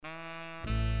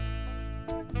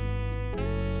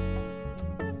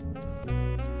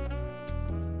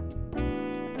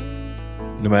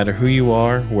No matter who you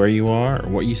are, where you are, or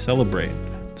what you celebrate,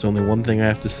 there's only one thing I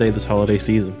have to say this holiday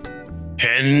season.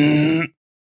 Henshin!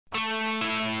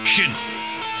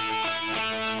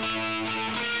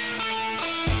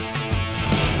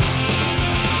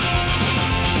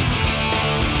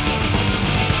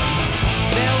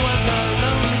 There was a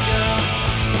lonely girl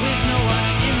with no one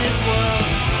in this world.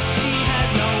 She had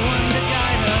no one to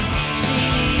guide her. She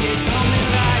needed Kamen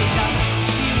Rider.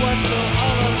 She was so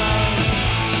all alone.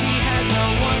 She had no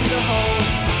one to hold.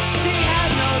 She had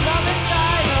no love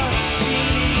inside her. She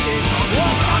needed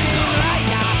Kamen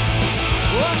Rider.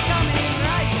 Kamen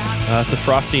Rider. It's a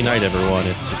frosty night, everyone.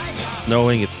 It's just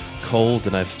snowing, it's cold,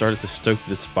 and I've started to stoke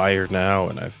this fire now,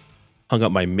 and I've hung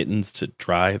up my mittens to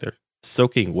dry. They're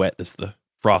soaking wet as the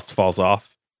frost falls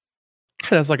off.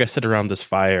 And as like I sit around this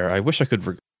fire, I wish I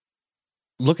could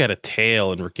look at a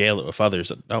tale and regale it with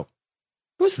others. And oh,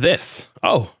 who's this?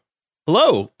 Oh,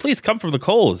 hello. Please come from the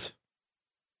cold.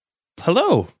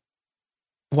 Hello.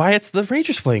 Why, it's the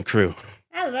Rangers playing crew.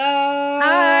 Hello.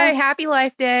 Hi, happy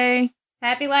Life Day.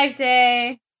 Happy Life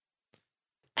Day.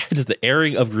 It is the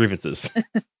airing of grievances.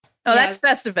 Oh, that's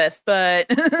Festivus, but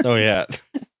Oh, yeah.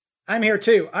 I'm here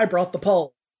too. I brought the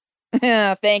poll.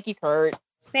 thank you, Kurt.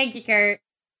 Thank you, Kurt.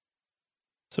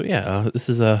 So, yeah, this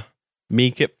is me,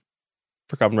 Kip,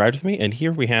 for Kamen Rider with me. And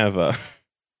here we have,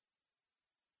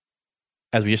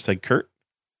 as we just said, Kurt.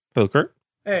 Hello, Kurt.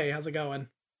 Hey, how's it going?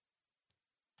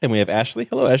 And we have Ashley.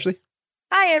 Hello, Ashley.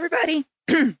 Hi, everybody.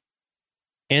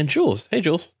 And Jules. Hey,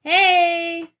 Jules.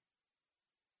 Hey.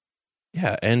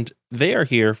 Yeah, and they are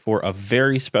here for a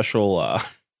very special,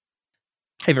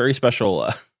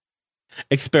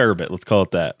 experiment. Let's call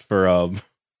it that. For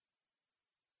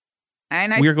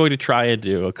And we're going to try and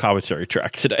do a commentary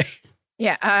track today.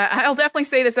 yeah, I'll definitely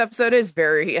say this episode is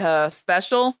very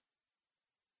special.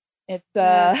 It's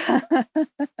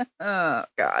oh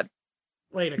God.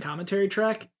 Wait, a commentary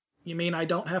track? You mean I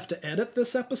don't have to edit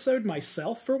this episode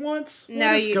myself for once? No,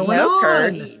 what is you- going no, on?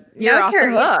 Kurt. You're No, off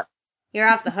Kurt. the hook. You're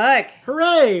off the hook.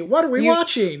 Hooray! What are we You-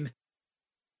 watching?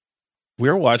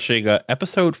 We're watching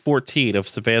episode 14 of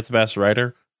Saban's Masked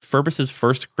Rider, Furbus's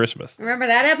First Christmas. Remember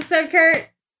that episode, Kurt?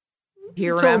 You You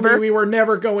told remember? me we were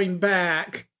never going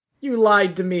back. You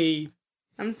lied to me.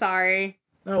 I'm sorry.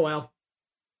 Oh well.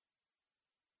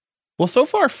 Well, so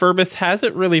far, Furbus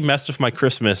hasn't really messed with my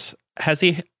Christmas. Has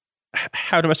he?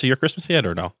 How to mess with your Christmas yet,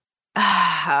 or no?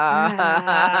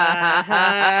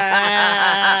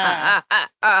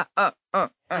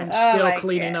 I'm Oh still my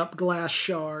cleaning God. up glass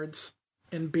shards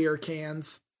and beer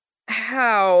cans.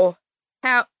 How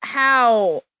did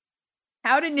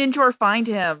Ninjor find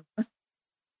him?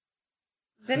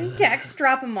 Didn't Dex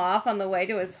drop him off on the way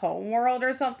to his home world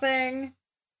or something?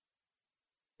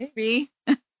 Maybe.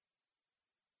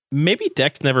 Maybe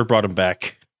Dex never brought him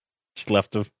back. Just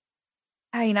left him.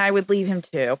 I mean, I would leave him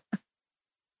too.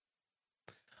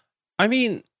 I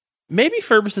mean, maybe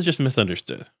Furbus is just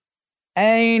misunderstood.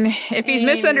 I mean, if he's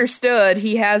misunderstood,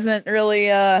 he hasn't really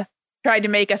tried to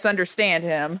make us understand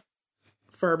him.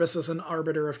 Furbus is an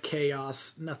arbiter of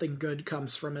chaos. Nothing good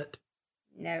comes from it.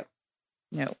 No.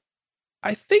 No.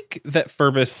 I think that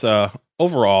Furbus,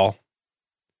 overall,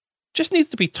 just needs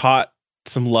to be taught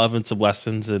some love and some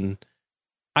lessons. And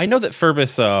I know that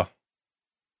Furbus, I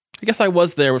guess I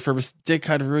was there when Furbus did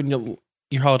kind of ruin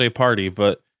your holiday party,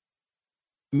 but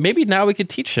maybe now we could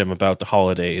teach him about the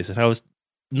holidays and how it's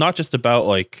not just about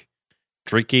like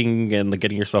drinking and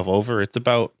getting yourself over. It's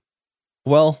about,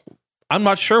 well, I'm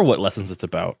not sure what lessons it's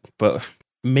about, but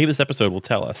maybe this episode will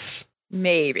tell us.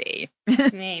 Maybe.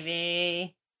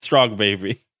 Maybe. Strong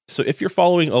baby. So if you're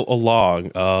following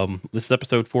along, this is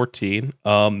episode 14.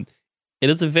 It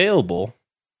is available,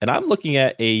 and I'm looking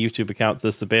at a YouTube account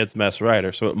that's the Saban's Masked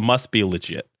Rider, so it must be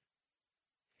legit.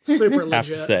 Super I have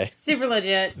to legit. say, Super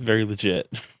legit. very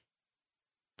legit.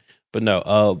 But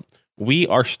no, we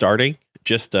are starting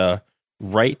just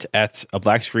right at a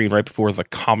black screen right before the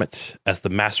comet as the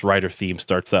Masked Rider theme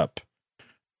starts up.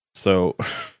 So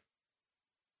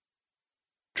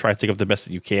try to think of the best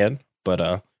that you can,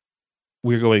 but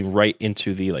we're going right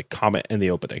into the comet and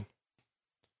the opening.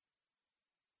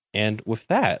 And with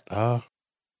that,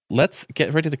 let's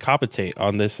get ready to commentate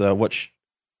on this what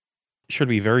should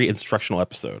be a very instructional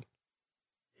episode.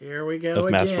 Here we go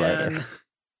Of Masked again. Rider.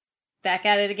 Back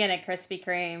at it again at Krispy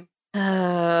Kreme.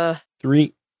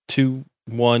 3, 2,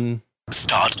 1.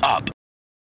 Start up.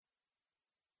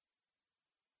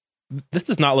 This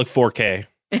does not look 4K.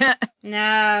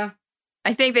 No.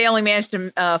 I think they only managed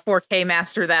to 4K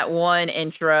master that one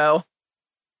intro.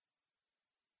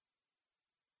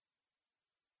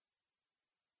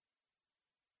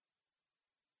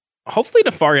 Hopefully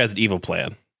Nefari has an evil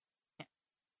plan.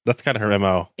 That's kind of her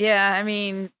MO. Yeah, I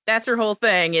mean, that's her whole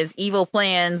thing is evil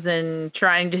plans and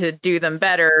trying to do them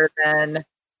better than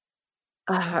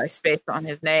I spaced on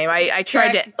his name. I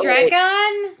tried to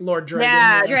Dragon? Lord Dragon.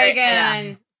 Yeah,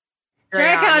 Dragon.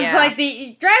 Dragon,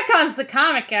 yeah. Dragon's the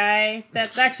comic guy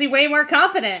that's actually way more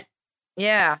competent.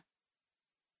 Yeah.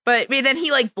 But then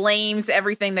he like blames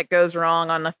everything that goes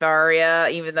wrong on Nefaria,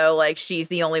 even though like she's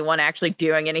the only one actually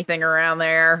doing anything around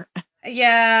there.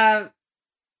 Yeah.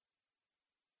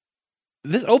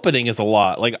 This opening is a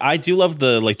lot. Like, I do love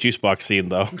the like juice box scene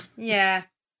though. Yeah.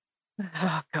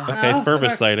 Oh god. Okay, Oh, Furbus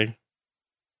fuck. sighting.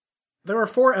 There are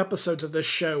 4 episodes of this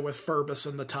show with Furbus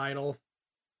in the title.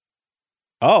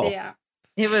 Oh, Yeah.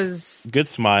 It was good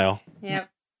smile. Yep.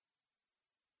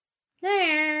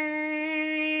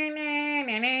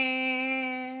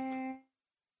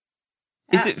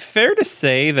 Is it fair to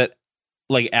say that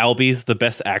like Albie's the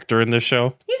best actor in this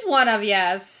show? He's one of,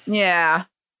 yes. yeah.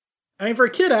 I mean, for a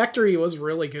kid actor, he was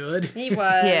really good. He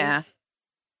was. Yeah.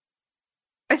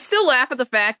 I still laugh at the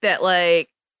fact that like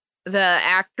the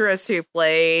actress who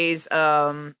plays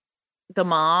the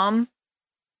mom,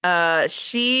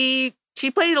 she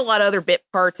played a lot of other bit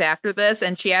parts after this,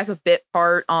 and she has a bit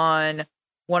part on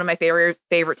one of my favorite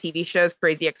TV shows,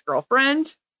 Crazy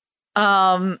Ex-Girlfriend.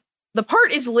 The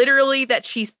part is literally that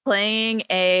she's playing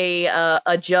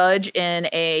a judge in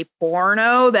a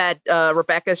porno that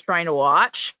Rebecca's trying to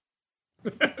watch.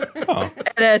 Oh,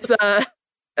 And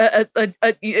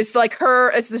it's like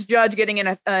it's this judge getting in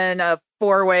a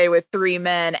 4-way with 3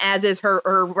 men, as is her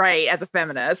right as a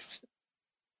feminist.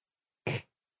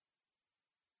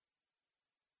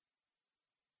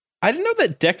 I didn't know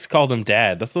that Dex called him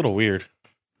dad. That's a little weird.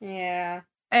 Yeah.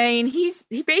 I mean, he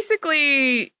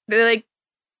basically like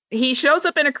he shows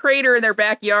up in a crater in their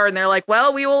backyard, and they're like,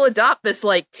 "Well, we will adopt this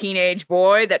like teenage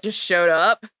boy that just showed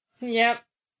up." Yep.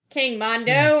 King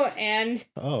Mondo and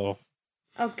Oh,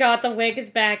 oh god, the wig is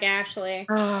back, Ashley.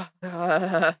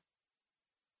 I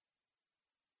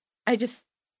just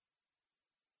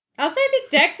Also, I think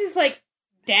Dex is like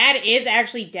dad is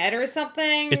actually dead or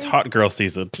something. it's hot girl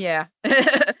season. yeah,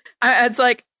 it's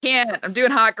like I'm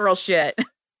doing hot girl shit.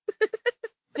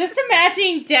 Just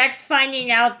imagining Dex finding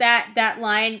out that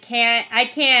line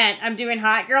I'm doing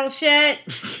hot girl shit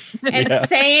and Yeah.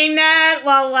 saying that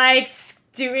while like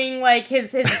doing like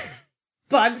his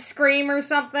bug scream or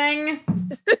something.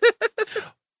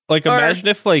 Like, Or- imagine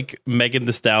if like Megan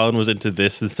Thee Stallion was into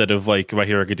this instead of like My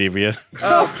Hero Academia.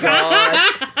 Oh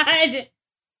god. God.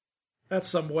 That's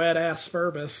some wet ass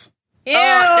Furbus. Ew.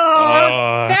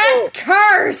 Oh. That's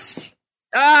cursed.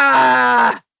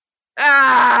 Ah!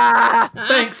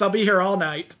 Thanks, I'll be here all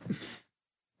night.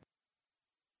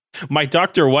 My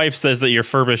doctor wife says that your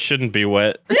Furbus shouldn't be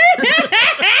wet.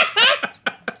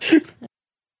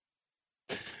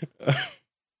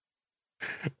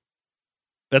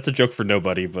 That's a joke for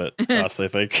nobody, but us, I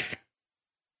think.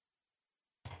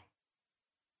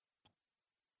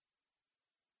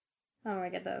 Oh my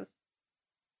goodness.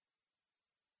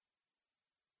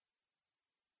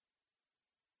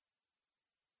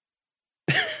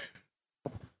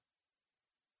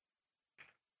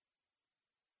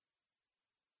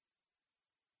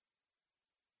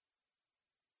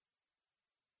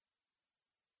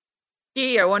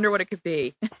 Gee, I wonder what it could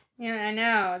be. Yeah, I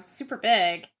know. It's super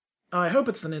big. I hope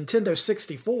it's the Nintendo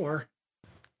 64.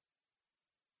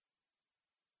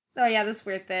 Oh yeah, this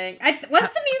weird thing. Was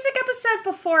the music episode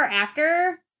before or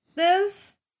after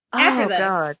this? After this.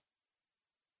 God.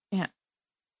 Yeah.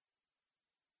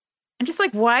 I'm just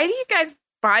like, why do you guys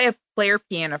buy a player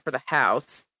piano for the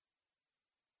house?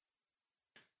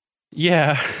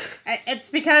 Yeah. It's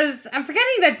because I'm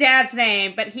forgetting the dad's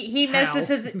name, but he misses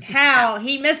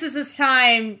he misses his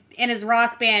time in his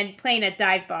rock band playing at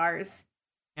dive bars.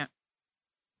 Yeah.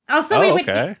 Also, Oh,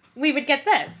 we would get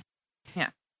this.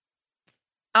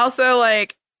 Also,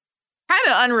 like, kind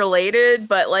of unrelated,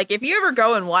 but like, if you ever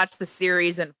go and watch the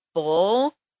series in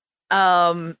full,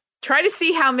 try to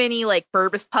see how many like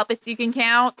Furbus puppets you can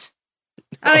count.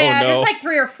 Oh, yeah, no. there's like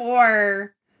 3 or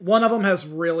 4. One of them has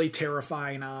really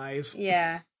terrifying eyes.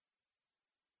 Yeah.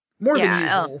 More Yeah, than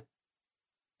usual.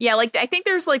 Yeah, like I think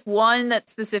there's like one that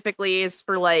specifically is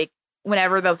for like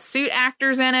whenever the suit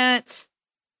actor's in it.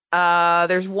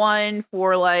 There's one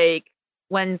for like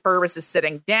when Furbus is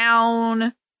sitting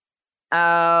down.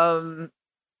 But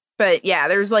yeah,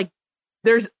 there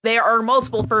are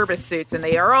multiple Furbus suits, and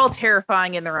they are all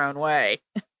terrifying in their own way.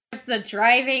 There's the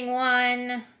driving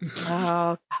one.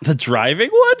 Oh, The driving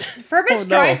one? Furbus Oh, no.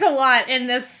 drives a lot in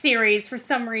this series for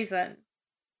some reason.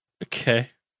 Okay.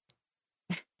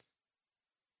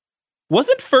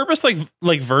 Wasn't Furbus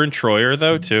like Vern Troyer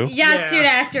though too? Yeah, Yeah. suit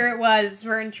actor it was,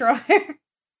 Vern Troyer.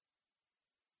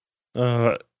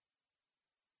 Uh,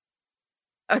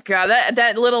 Oh god,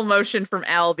 that little motion from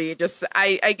Albie just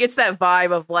I gets that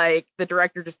vibe of like the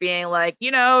director just being like,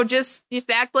 just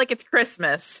act like it's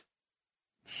Christmas.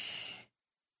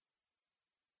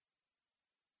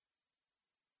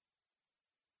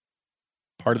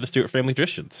 part of the Stewart family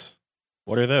traditions.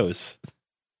 What are those?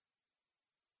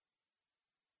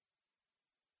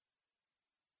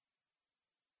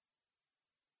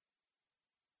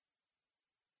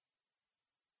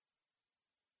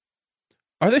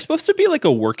 Are they supposed to be like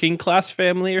a working class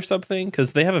family or something?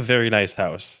 Because they have a very nice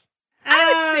house. I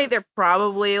would say they're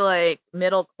probably like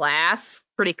middle class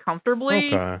pretty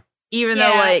comfortably. Okay. Even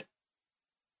Yeah. though like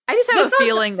I just have This a also-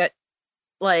 feeling that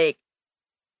like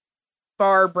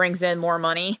Barb brings in more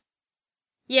money.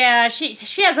 Yeah, she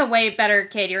has a way better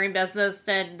catering business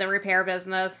than the repair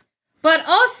business. But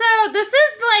also, this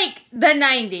is like the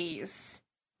 90s,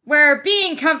 where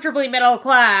being comfortably middle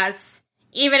class,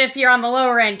 even if you're on the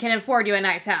lower end, can afford you a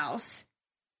nice house.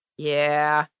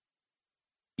 Yeah.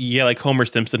 Yeah, like Homer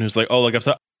Simpson, who's like, oh, like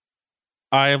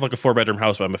I have like a 4-bedroom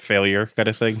house, but I'm a failure, kind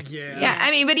of thing. Yeah. Yeah, I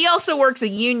mean, but he also works a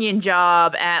union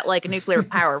job at like a nuclear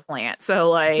power plant. So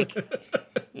like,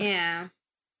 Yeah.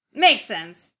 Makes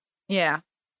sense. yeah.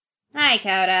 Hi,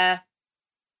 Coda.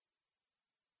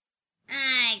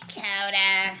 Hi,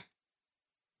 Coda.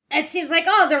 It seems like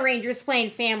all the Rangers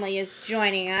playing family is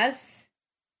joining us,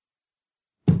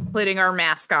 Including our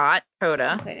mascot,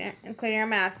 Coda. including our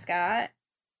mascot.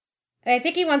 I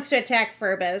think he wants to attack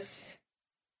Furbus,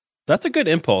 That's a good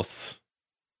impulse.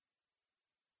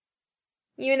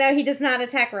 even though he does not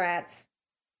attack rats.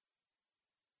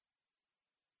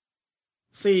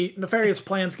 See, Nefarious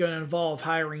Plan's going to involve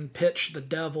hiring Pitch the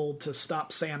Devil to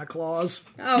stop Santa Claus.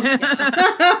 Oh, God.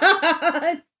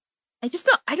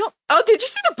 I don't, oh, did you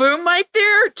see the boom mic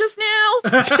there just now?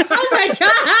 Oh, my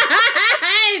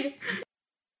God.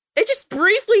 It just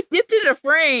briefly dipped into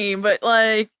frame, but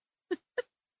like,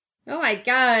 Oh, my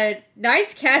God.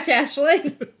 Nice catch,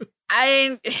 Ashley.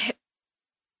 I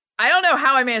don't know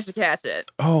how I managed to catch it.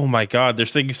 Oh my god, they're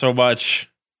singing so much.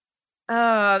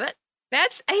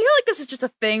 That's I feel like this is just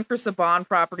a thing for Saban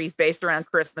properties based around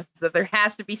Christmas, that there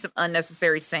has to be some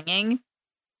unnecessary singing.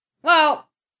 Well,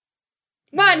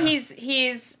 one, Yeah.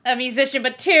 he's a musician,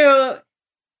 but two,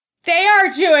 they are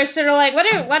Jewish, so they're like, what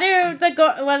did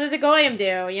the goyim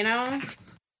do? You know?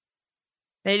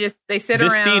 They sit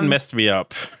This around. scene messed me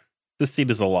up. This scene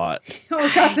is a lot.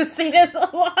 Oh God, the scene is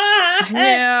a lot.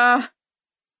 Yeah.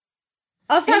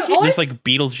 Also, I'm Didn't you always This like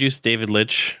Beetlejuice David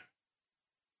Lynch.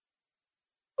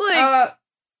 Like,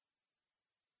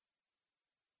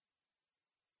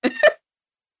 Kurt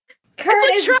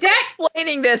it's is like try Dex.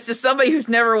 explaining this to somebody who's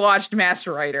never watched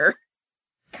Master Rider.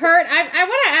 Kurt, I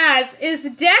want to ask: is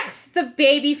Dex the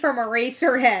baby from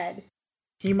Eraserhead?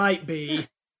 He might be.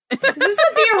 Is this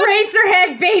what the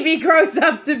Eraserhead baby grows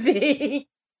up to be?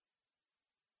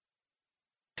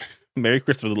 Merry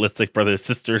Christmas, Lipstick Brothers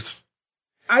Sisters.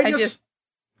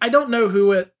 I don't know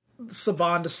who at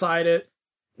Saban decided,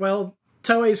 well,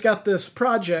 Toei's got this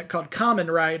project called Kamen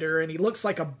Rider, and he looks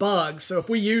like a bug, so if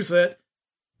we use it,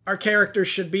 our character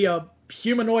should be a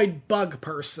humanoid bug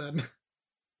person.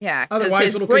 Yeah, 'cause Otherwise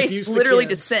his it'll race confuse the literally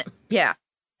kids. Yeah,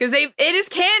 because it is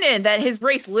canon that his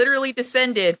race literally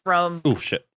descended from Oh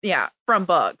shit. from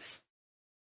bugs.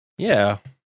 Yeah.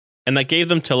 And that gave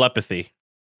them telepathy.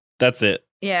 That's it.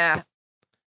 Yeah,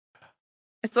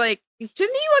 it's like, shouldn't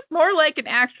he look more like an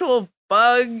actual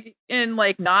bug in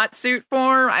like not suit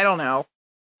form? I don't know.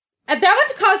 That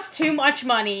would cost too much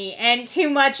money and too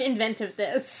much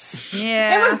inventiveness.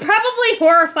 Yeah. It would probably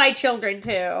horrify children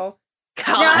too.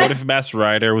 God. What if Master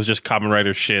Rider was just Kamen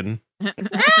Rider Shin?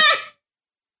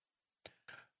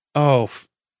 Oh.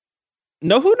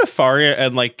 Know who Nefaria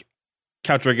and like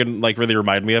Count Dragon like really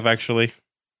remind me of actually?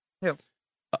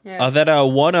 Yeah. That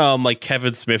one like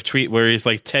Kevin Smith tweet where he's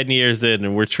like 10 years in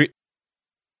and we're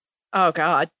Oh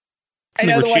God. I we're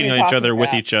know the one cheating you're on each talking other with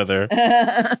about. each other.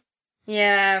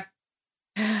 Yeah.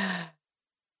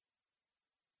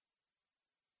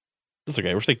 That's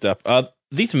okay. We're synced up.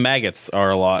 These maggots are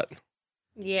a lot.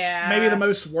 Yeah. Maybe the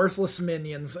most worthless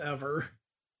minions ever.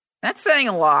 That's saying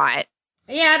a lot.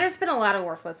 Yeah, there's been a lot of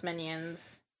worthless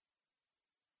minions.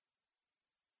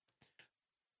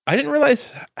 I didn't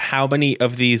realize how many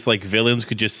of these like villains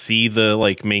could just see the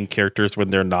like main characters when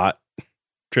they're not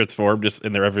transformed just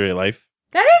in their everyday life.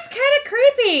 That is kind of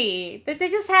creepy. That they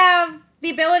just have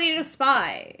the ability to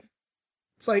spy.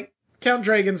 It's like, Count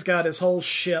Dragon's got his whole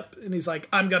ship, and he's like,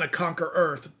 I'm gonna conquer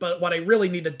Earth, but what I really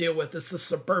need to deal with is the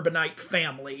suburbanite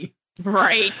family.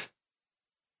 Right.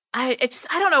 I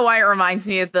don't know why it reminds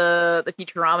me of the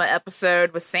Futurama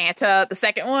episode with Santa, the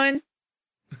second one.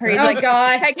 Where he's Oh like,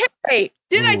 god. like, hey,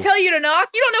 didn't I Ooh. tell you to knock?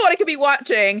 You don't know what I could be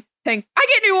watching. Saying, I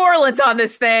get New Orleans on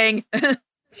this thing.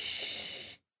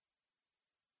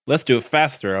 Let's do it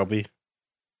faster, Albie.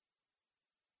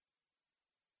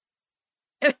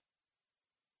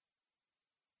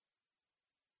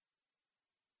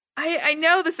 I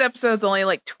know this episode's only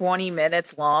like 20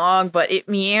 minutes long, but it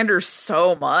meanders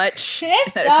so much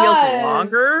It that it feels does.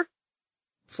 longer.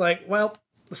 It's like, well,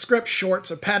 the script's short,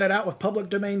 so pad it out with public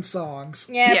domain songs.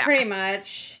 Yeah, Yeah. pretty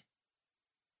much.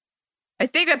 I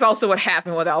think that's also what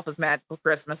happened with Alpha's Magical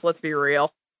Christmas. Let's be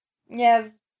real. Yeah,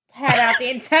 had out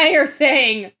the entire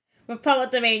thing with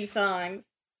public domain songs.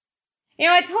 You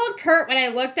know, I told Kurt when I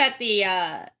looked at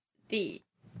the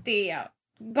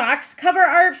box cover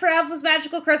art for Alpha's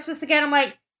Magical Christmas again, I'm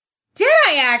like, did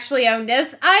I actually own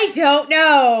this? I don't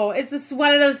know. It's just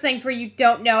one of those things where you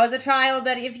don't know as a child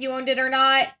that if you owned it or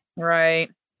not. Right.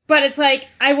 But it's like,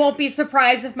 I won't be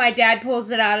surprised if my dad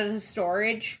pulls it out of his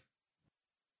storage.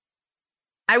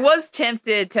 I was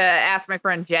tempted to ask my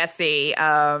friend Jesse,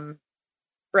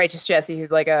 Righteous Jesse,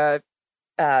 who's like a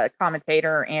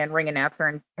commentator and ring announcer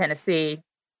in Tennessee.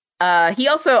 He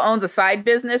also owns a side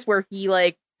business where he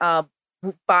like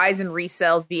buys and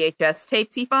resells VHS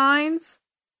tapes he finds.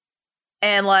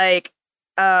 And like,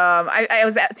 I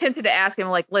was tempted to ask him,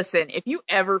 like, listen, if you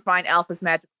ever find Alpha's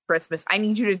Magical Christmas, I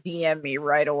need you to DM me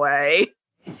right away.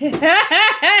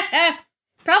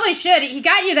 Probably should. He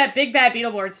got you that Big Bad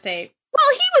Beetleborgs tape. Well,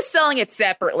 he was selling it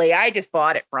separately. I just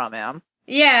bought it from him.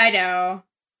 Yeah, I know.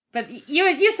 But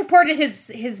you supported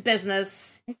his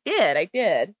business. I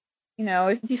did. You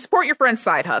know, you support your friend's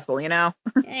side hustle, you know?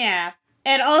 Yeah.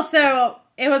 And also,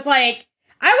 it was like,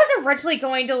 I was originally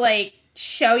going to, like,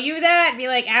 show you that and be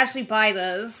like, Ashley, buy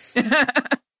this.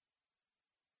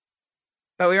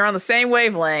 But we were on the same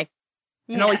wavelength.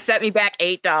 And only Yes. set me back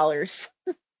 $8.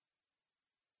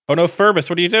 Oh no, Furbus,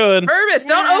 what are you doing? Purvis,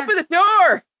 don't Yeah. open the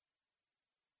door!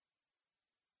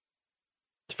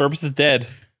 Furbus is dead.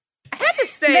 I had to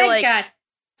stay, Thank like, God.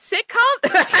 sitcom?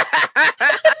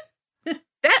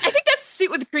 I think that's the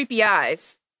suit with the creepy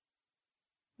eyes.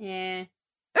 Yeah.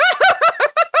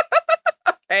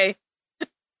 Okay.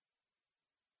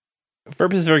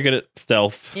 Furbus is very good at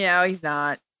stealth. Yeah, he's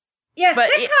not. Yeah, But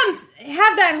sitcoms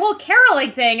have that whole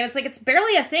caroling thing, and it's like, it's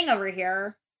barely a thing over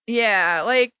here. Yeah,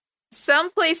 like,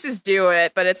 some places do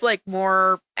it, but it's, like,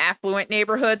 more affluent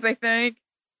neighborhoods, I think.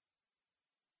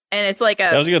 And it's like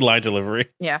That was a good line delivery.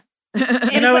 You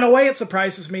know, in a way, it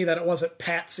surprises me that it wasn't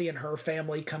Patsy and her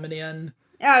family coming in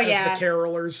Oh, as yeah. the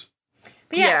carolers.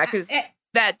 But Yeah, 'cause-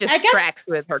 that just I guess- tracks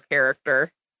with her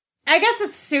character. I guess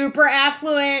it's super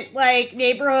affluent, like,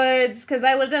 neighborhoods, because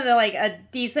I lived in, like, a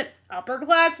decent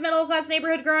upper-class, middle-class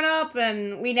neighborhood growing up,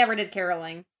 and we never did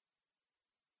caroling.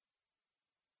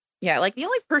 Yeah, like the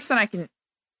only person I can,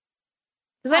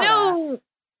 because I Aw. know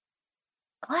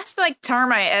the last like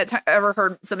time I ever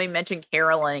heard somebody mention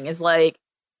caroling is like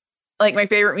my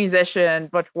favorite musician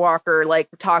Butch Walker like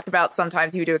talked about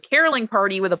sometimes he would do a caroling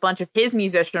party with a bunch of his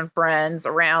musician friends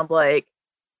around like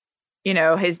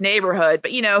his neighborhood, but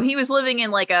he was living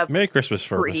in like a Merry Christmas,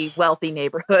 pretty Furbus. wealthy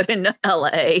neighborhood in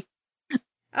LA.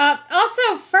 Also,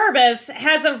 Furbus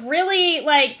has a really,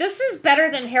 like, this is better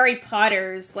than Harry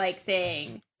Potter's, like,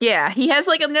 thing. Yeah, he has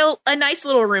like a nice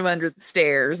little room under the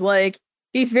stairs. Like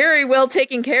he's very well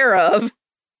taken care of.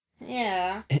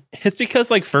 Yeah. It's because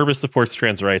like Furbus supports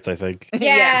trans rights, I think.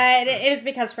 Yeah, it is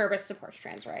because Furbus supports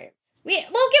trans rights. We'll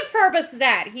give Furbus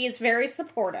that. He is very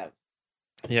supportive.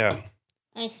 Yeah.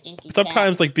 I stinky cat.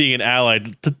 Sometimes like being an ally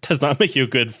does not make you a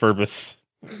good Furbus.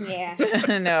 Yeah.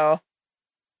 No.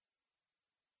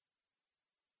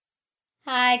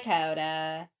 Hi,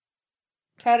 Coda.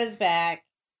 Coda's back.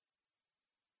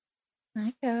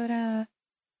 Hi, Coda.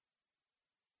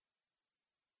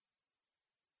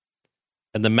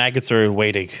 And the maggots are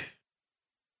waiting.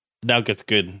 Now it gets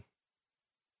good.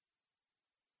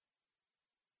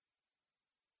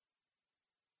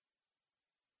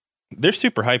 They're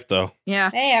super hyped though. Yeah.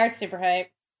 They are super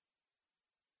hype.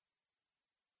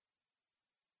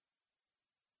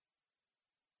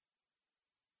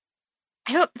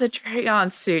 The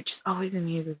Dragon suit just always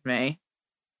amuses me.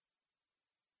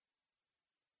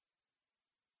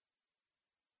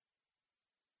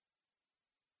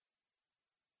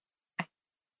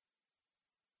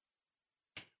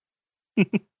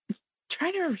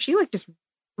 Trying to remember, is she like just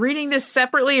reading this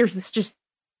separately, or is this just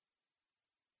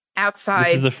outside?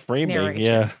 This is the framing, narration.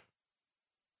 yeah.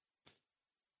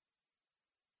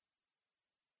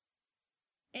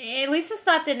 At least it's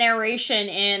not the narration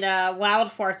in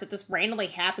Wild Force that just randomly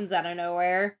happens out of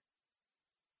nowhere.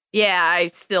 Yeah, I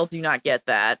still do not get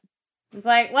that. It's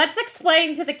like, let's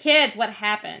explain to the kids what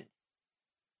happened.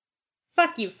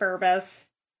 Fuck you, Furbus.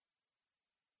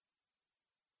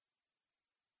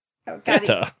 Oh, God.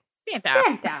 Santa. Santa.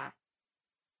 Santa.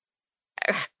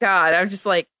 God, I'm just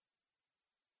like,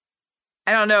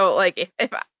 I don't know, like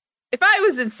if I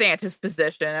was in Santa's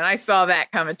position and I saw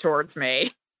that coming towards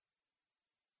me,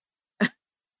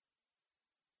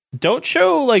 Don't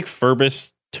show like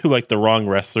Furbus to like the wrong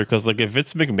wrestler, because like if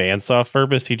Vince McMahon saw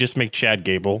Furbus, he'd just make Chad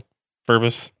Gable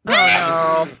Furbus.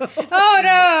 oh Oh,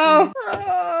 no.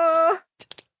 no,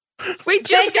 we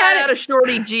just got got it. out of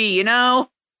Shorty G, you know?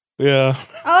 Yeah.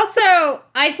 Also,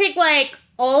 I think, like,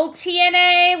 old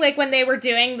TNA, like, when they were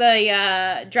doing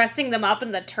the, dressing them up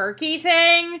in the turkey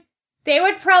thing, they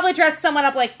would probably dress someone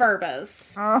up like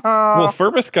Furbus. Well,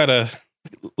 Furbus got a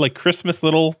like Christmas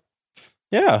little.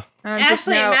 Yeah. I'm just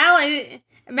Ashley, now-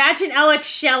 imagine Alex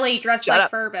Shelley dressed Shut like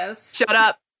up. Furbus. Shut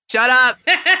up. Shut up.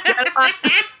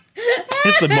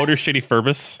 It's the Motor City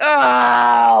Furbus.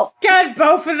 Oh. God,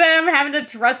 both of them having to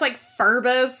dress like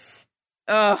Furbus.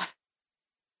 Ugh.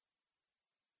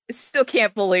 I still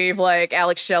can't believe like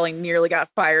Alex Shelley nearly got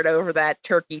fired over that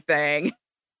turkey thing.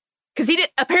 Because he did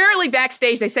apparently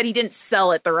backstage they said he didn't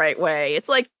sell it the right way. It's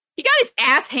like he got his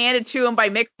ass handed to him by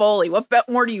Mick Foley. What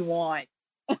more do you want?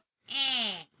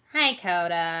 Hi,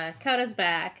 Coda. Coda's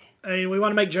back. I mean, we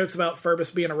want to make jokes about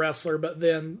Furbus being a wrestler, but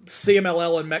then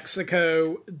CMLL in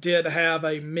Mexico did have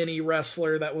a mini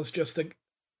wrestler that was just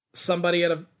somebody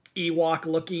in a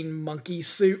Ewok-looking monkey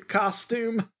suit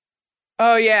costume.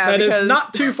 Oh yeah, That is because-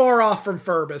 not too far off from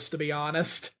Furbus, to be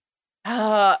honest.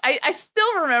 I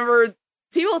still remember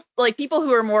people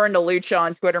who are more into lucha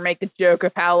on Twitter make the joke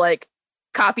of how like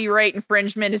copyright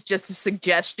infringement is just a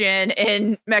suggestion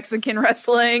in Mexican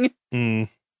wrestling. Mm.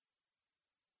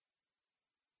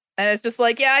 And it's just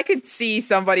like, yeah, I could see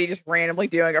somebody just randomly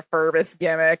doing a Furbus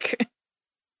gimmick.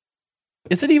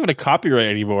 Is it even a copyright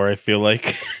anymore? I feel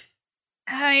like.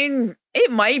 I mean,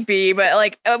 it might be, but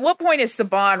like, at what point is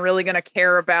Saban really going to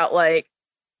care about like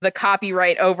the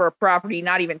copyright over a property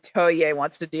not even Toye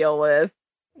wants to deal with?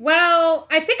 Well,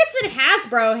 I think it's in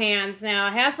Hasbro hands now.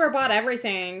 Hasbro bought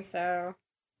everything, so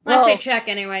let's Well- check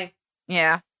anyway.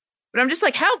 Yeah. But I'm just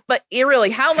like, how much does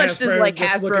Hasbro like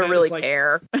just looking Hasbro at it, really it's like-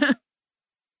 care?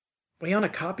 We on a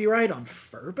copyright on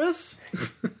Furbus?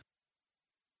 I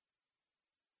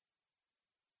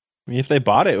mean, if they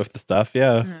bought it with the stuff,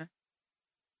 yeah. Mhm.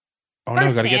 Oh no, Or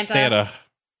gotta get Santa. Santa.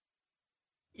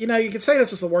 You know, you could say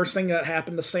this is the worst thing that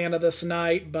happened to Santa this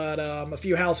night, but a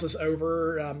few houses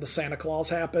over, the Santa Claus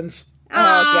happens.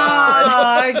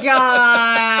 Oh, Oh,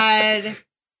 God.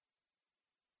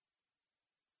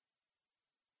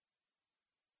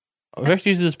 Oh, he actually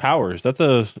uses his powers. That's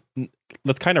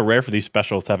kind of rare for these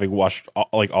specials, having watched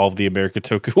all of the American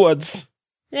Toku ones.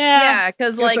 Yeah. Yeah,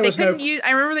 because Guess like there they was no- couldn't use.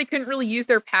 I remember they couldn't really use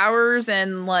their powers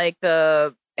in like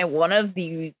one of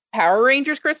the Power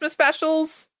Rangers Christmas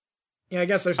specials. Yeah, I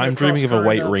guess there's no I'm dreaming of a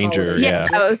cross-current White Ranger, holiday yeah.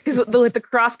 magic. Because with the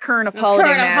cross current of It's holiday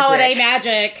current of magic. holiday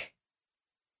magic.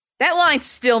 That line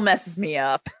still messes me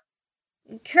up.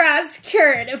 Cross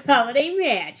current of holiday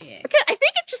magic. Okay, I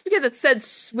think it's just because it said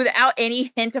without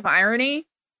any hint of irony.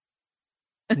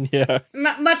 Yeah.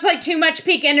 Much like too much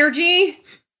peak energy.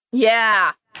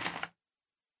 Yeah.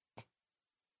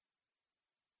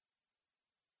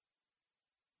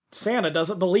 Santa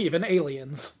doesn't believe in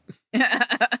aliens.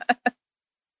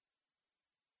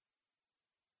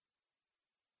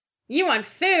 You want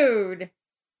food.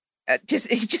 It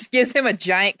just gives him a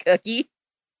giant cookie.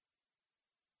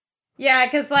 Yeah,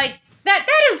 because, like, that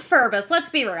is Furbus, let's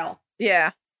be real.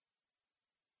 Yeah.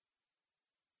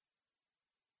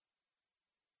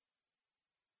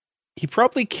 He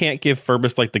probably can't give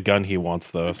Furbus like the gun he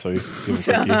wants though, so he's giving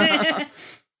cookie. I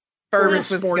Or the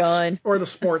Furbus with gun. or the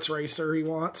sports racer he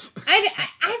wants. wonder,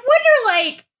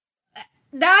 like,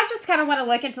 now I just kind of want to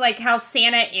look into, like, how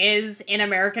Santa is in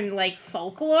American, like,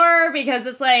 folklore, because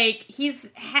it's, like,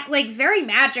 he's, like, very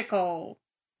magical.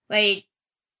 Like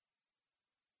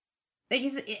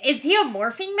is he a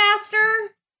morphing master?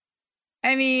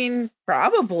 I mean,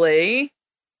 probably.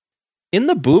 In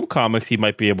the Boom comics, he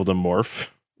might be able to morph.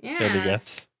 Yeah. I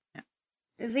guess.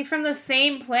 Is he from the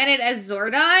same planet as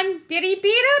Zordon? Did he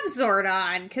beat up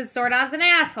Zordon? Because Zordon's an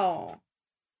asshole.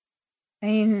 I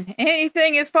mean,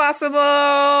 anything is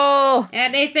possible.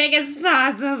 Anything is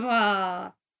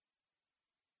possible.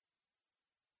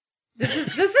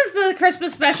 This is the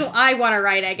Christmas special I want to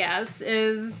write, I guess.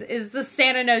 Is the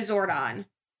Santa no Zordon?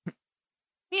 I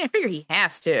mean, I figure he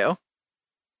has to.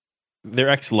 They're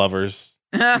ex-lovers.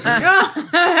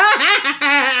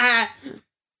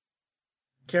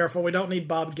 Careful, we don't need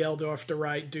Bob Geldorf to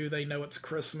write Do They Know It's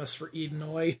Christmas for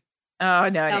Edenoi. Oh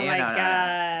no! Oh no, my no,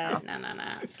 no, no.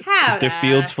 god. No. If their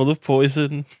fields full of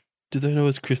poison. do they know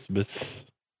it's Christmas?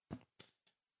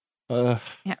 Yeah,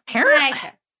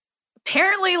 Like,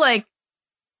 apparently, like,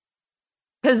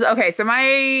 because okay, so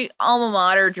my alma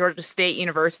mater, Georgia State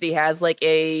University, has like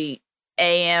a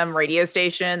AM radio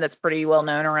station that's pretty well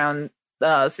known around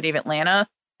the city of Atlanta.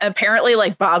 And apparently,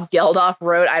 like Bob Geldof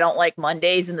wrote "I Don't Like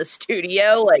Mondays" in the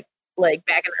studio, like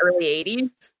back in the early '80s.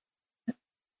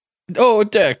 Oh,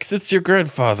 Dex, it's your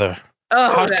grandfather.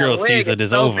 Oh, Hot that girl wig season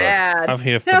is so over. bad. I'm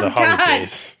here for Oh, the God.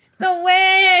 holidays. the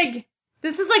wig!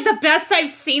 This is like the best I've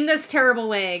seen this terrible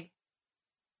wig.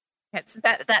 It's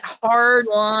that hard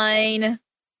line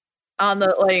on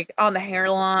the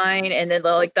hairline, and then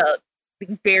the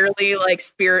barely like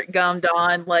spirit gummed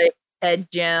on like head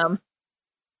gem.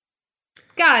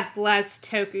 God bless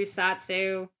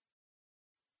Tokusatsu.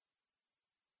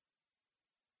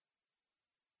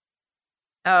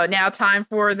 Oh, now time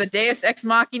for the Deus Ex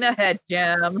Machina head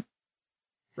gem.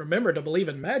 Remember to believe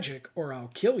in magic, or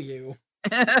I'll kill you.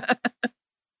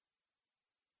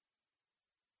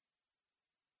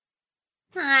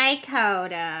 Hi,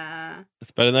 Coda.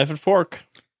 It's better knife and fork.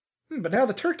 But now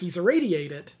the turkey's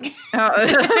irradiated.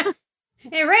 Oh.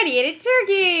 Irradiated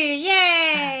turkey!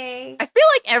 Yay! I feel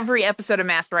like every episode of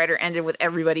Masked Rider ended with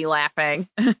everybody laughing.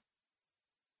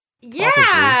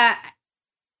 Yeah!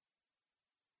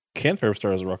 Can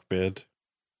Fairstars as a rock band?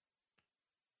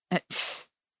 I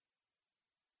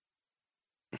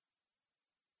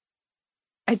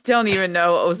don't even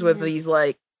know what was with these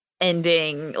like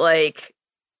ending like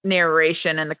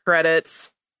narration in the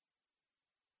credits.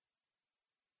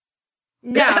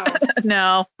 No.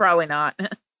 No, probably not.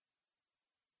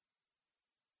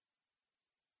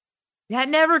 That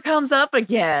never comes up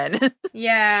again.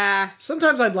 Yeah.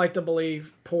 Sometimes I'd like to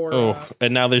believe poor. Oh,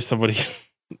 and now there's somebody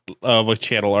with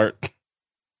channel art.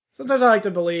 Sometimes I like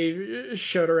to believe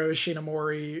Shotaro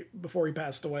Ishinomori, before he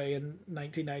passed away in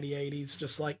 1998, he's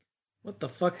just like, what the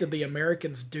fuck did the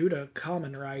Americans do to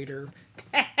Kamen Rider?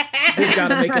 We've got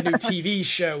to make a new TV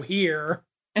show here.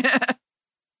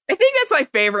 I think that's my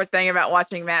favorite thing about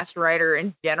watching Masked Rider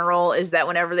in general is that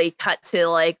whenever they cut to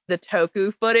like the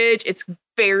Toku footage, it's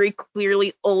very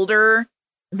clearly older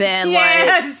than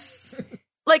Yes!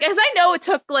 like as I know it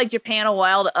took like Japan a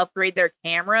while to upgrade their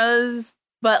cameras,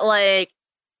 but like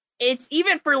it's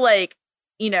even for like,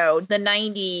 you know, the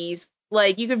 90s,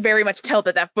 like you can very much tell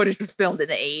that footage was filmed in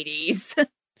the 80s.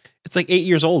 It's like 8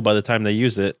 years old by the time they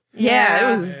use it.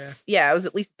 It was it was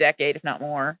at least a decade, if not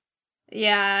more.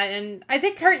 Yeah, and I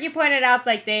think, Kurt, you pointed out,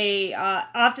 like, they,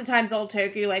 oftentimes old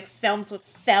Toku, like, films with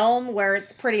film, where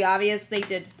it's pretty obvious they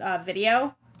did,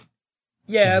 video.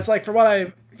 Yeah, it's like, from what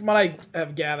I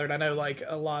have gathered, I know, like,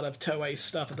 a lot of Toei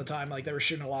stuff at the time, like, they were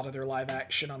shooting a lot of their live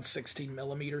action on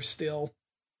 16mm still.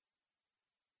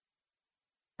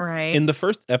 Right. In the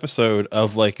first episode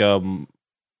of of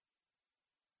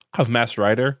Masked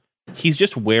Rider, he's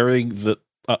just wearing the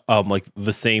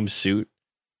the same suit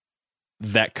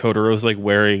that Kotaro's like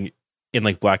wearing in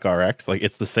like Black RX. Like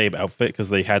it's the same outfit because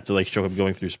they had to like show him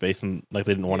going through space and like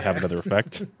they didn't want to have another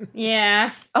effect. Yeah.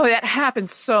 Oh, that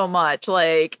happens so much.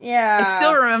 Like Yeah. I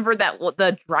still remember that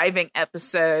the driving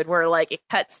episode where like it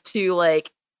cuts to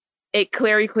like it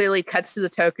clearly cuts to the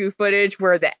Toku footage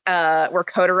where where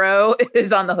Kotaro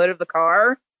is on the hood of the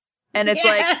car, and it's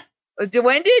like,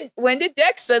 when did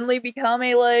Dex suddenly become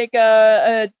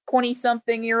a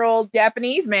 20-something-year-old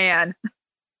Japanese man?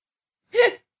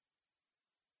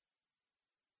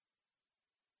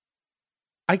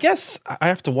 I guess I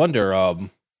have to wonder,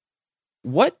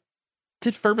 what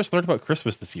did Furbus learn about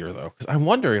Christmas this year though? Because I'm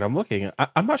wondering, I'm looking,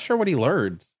 I'm not sure what he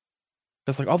learned.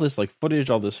 That's like all this like footage,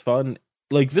 all this fun.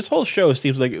 Like this whole show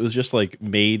seems like it was just like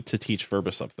made to teach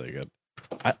Furbus something.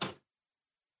 And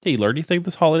did he learn anything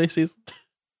this holiday season?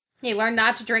 He learned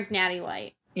not to drink Natty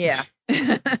Light. Yeah.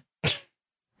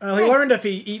 Well, he learned if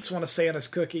he eats one of Santa's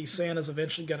cookies, Santa's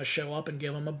eventually going to show up and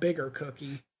give him a bigger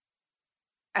cookie.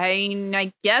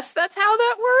 I guess that's how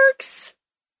that works.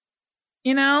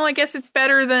 You know, I guess it's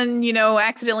better than, you know,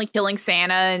 accidentally killing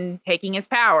Santa and taking his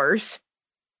powers.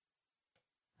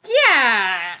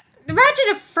 Yeah. Imagine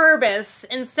if Furbus,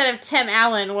 instead of Tim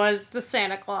Allen, was the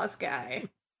Santa Claus guy.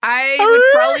 I would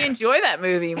probably enjoy that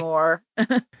movie more.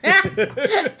 Like,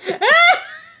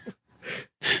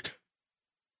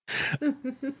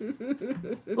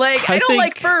 I don't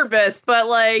like Furbus, but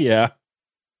like, yeah,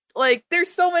 like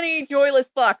there's so many joyless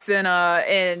fucks in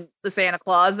the Santa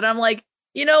Claus that I'm like,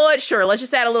 you know what? Sure, let's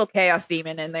just add a little chaos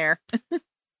demon in there.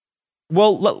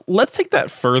 Well, let's take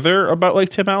that further about like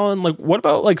Tim Allen. Like, what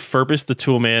about like Furbus the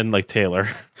Toolman, like Taylor?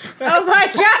 Oh my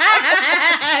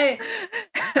god!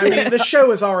 I mean, the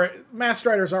show is already Masked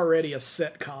Rider's already a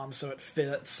sitcom, so it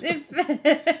fits. It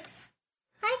fits.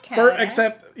 Hi, Coda.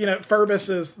 Except, Furbus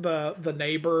is the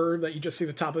neighbor that you just see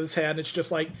the top of his head. It's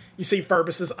just like you see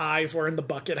Furbus's eyes wearing the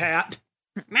bucket hat.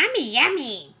 Mommy,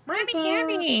 yummy.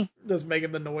 Yummy. Just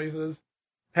making the noises.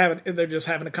 And they're just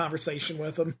having a conversation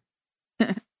with him.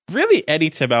 Really, any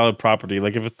Tim Allen property,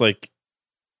 like if it's like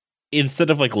instead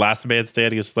of like Last Man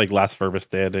Standing, it's like Last Furbus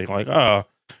Standing. Like, oh,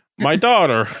 my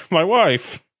daughter, my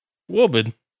wife,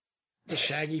 woman. The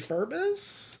Shaggy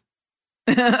Furbus?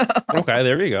 Okay,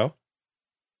 there you go.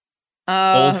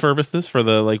 Uh, Old Furbuses for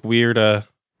the like weird. Boy,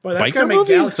 that's Biker gonna make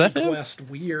movie? Is Galaxy that him? Quest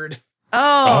weird.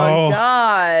 oh, Oh.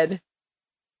 God.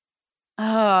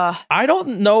 I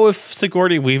don't know if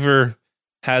Sigourney Weaver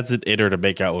has it in her to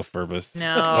make out with Furbus.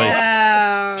 No. Like,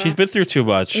 Oh. she's been through too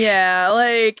much. Yeah,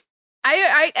 like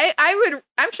I would.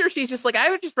 I'm sure she's just like,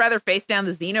 I would just rather face down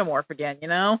the xenomorph again, you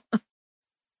know.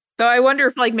 So I wonder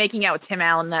if like making out with Tim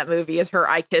Allen in that movie is her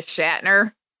I Kiss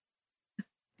Shatner.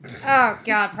 Oh,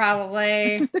 God,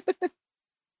 probably.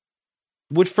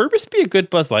 Would Furbus be a good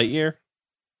Buzz Lightyear?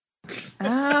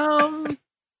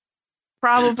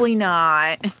 Probably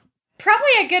not.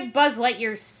 Probably a good Buzz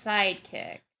Lightyear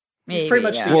sidekick. He's pretty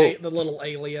much yeah. the little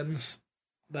aliens.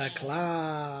 The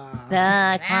Claw.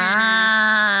 The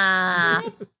claw.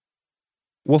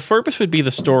 Well, Furbus would be the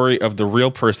story of the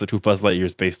real person who Buzz Lightyear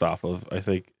is based off of, I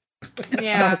think.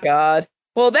 Yeah. Oh God.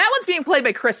 Well, that one's being played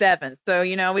by Chris Evans, so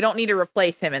we don't need to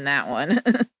replace him in that one.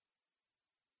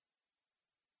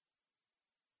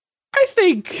 I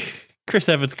think Chris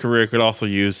Evans' career could also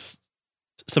use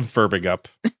some furbing up.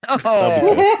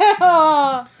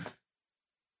 Oh.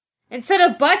 Instead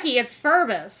of Bucky, it's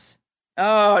Furbus.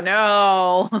 Oh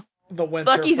no. The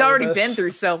Winter Bucky's already Furbus. been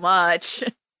through so much.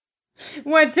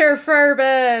 Winter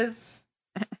Furbus.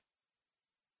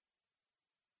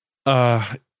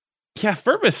 Yeah,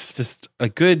 Furbus is just a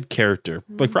good character.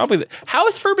 Like, probably, how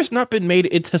has Furbus not been made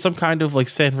into some kind of like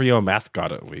Sanrio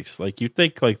mascot at least? Like, you'd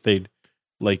think like they'd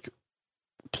like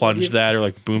plunge that, or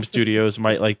like Boom Studios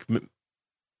might like might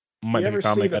You make ever a see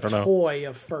comic. the I don't know. toy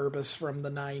of Furbus from the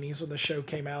 90s when the show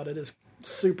came out? It is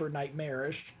super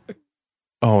nightmarish.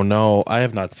 Oh no, I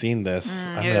have not seen this.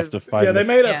 I'm gonna have to find. Yeah, they this.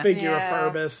 made a Yeah. figure Yeah.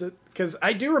 of Furbus because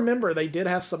I do remember they did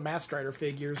have some Masked Rider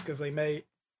figures because they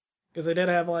did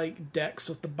have like Dex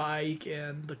with the bike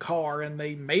and the car, and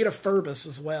they made a Furbus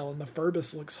as well, and the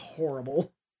Furbus looks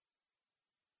horrible.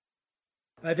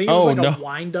 And I think it was Oh, like no. a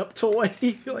wind-up toy.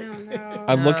 Like, Oh, no.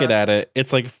 I'm looking at it.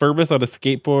 It's like Furbus on a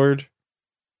skateboard,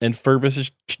 and Furbus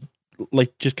is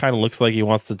like just kind of looks like he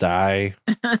wants to die.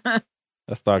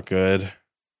 That's not good.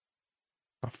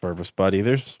 Oh, Furbus, buddy.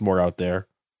 There's more out there.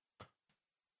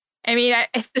 I mean,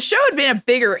 if the show had been a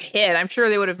bigger hit, I'm sure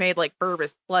they would have made like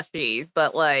Furbus plushies,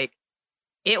 but like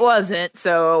it wasn't,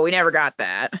 so we never got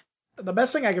that. the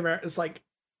best thing I can remember is like,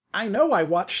 I know I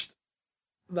watched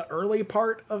the early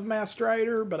part of Masked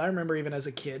Rider, but I remember even as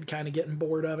a kid kind of getting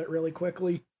bored of it really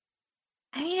quickly.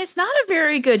 I mean, it's not a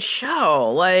very good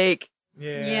show. Like,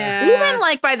 Yeah. even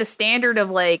like by the standard of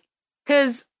like,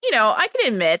 because I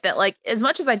can admit that like as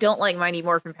much as I don't like Mighty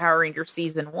Morphin Power Rangers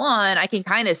season 1, I can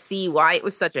kind of see why it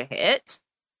was such a hit.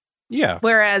 Yeah.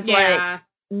 Whereas Yeah.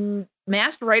 like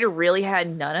Masked Rider really had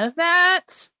none of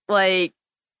that. Like,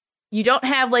 you don't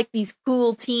have like these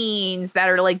cool teens that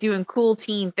are like doing cool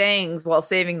teen things while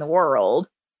saving the world.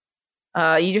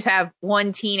 You just have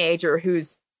one teenager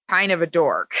who's kind of a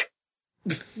dork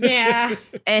Yeah.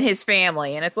 and his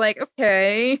family, and it's like,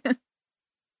 okay.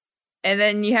 And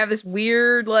then you have this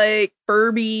weird like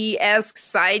Furby-esque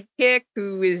sidekick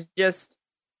who is just,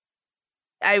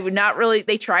 I would not really,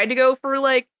 they tried to go for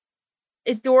like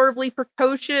adorably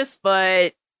precocious,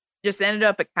 but just ended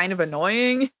up kind of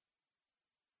annoying.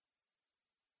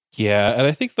 Yeah, and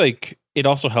I think like it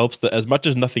also helps that as much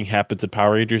as nothing happens in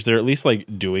Power Rangers, they're at least like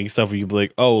doing stuff where you be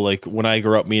like, oh, like when I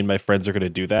grow up, me and my friends are gonna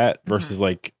do that. Versus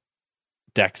like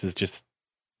Dex is just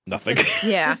nothing.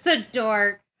 Yeah. Just a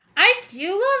dork. I do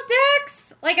love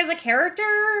Dex, like as a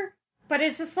character, but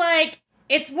it's just like,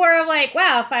 it's more of like,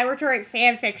 wow, if I were to write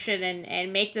fan fiction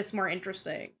and make this more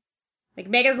interesting. Like,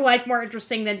 make his life more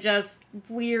interesting than just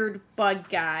weird bug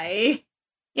guy.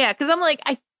 Yeah, because I'm like,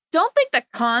 I don't think the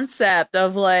concept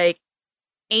of like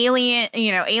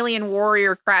alien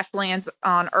warrior crash lands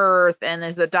on Earth and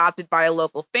is adopted by a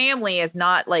local family is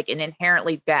not like an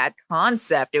inherently bad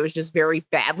concept. It was just very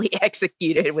badly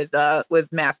executed with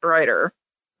Masked Rider.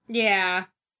 Yeah.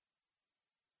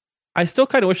 I still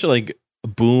kind of wish that like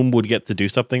Boom would get to do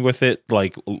something with it,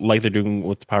 like they're doing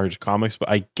with the Power Rangers comics. But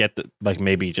I get that, like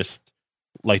maybe just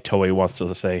like Toei wants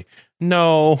to say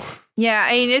no. Yeah,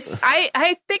 I mean it's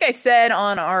I think I said in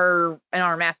our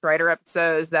Masked Rider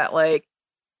episodes that like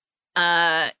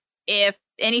if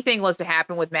anything was to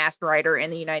happen with Master Rider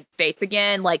in the United States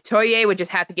again, like Toei would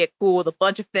just have to get cool with a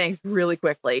bunch of things really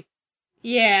quickly.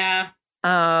 Yeah.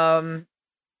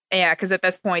 Yeah, because at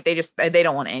this point they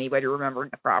don't want anybody remembering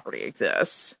the property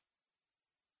exists.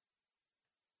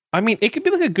 I mean, it could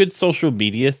be like a good social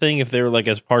media thing if they were like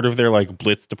as part of their like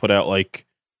blitz to put out like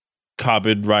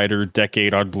Kamen Rider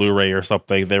Decade on Blu-ray or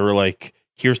something. They were like,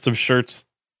 here's some shirts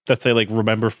that say like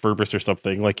remember Furbus or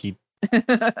something. Like he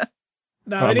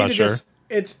No, I'm I need not to sure.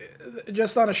 it's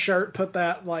just on a shirt. Put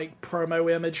that like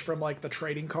promo image from like the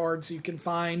trading cards you can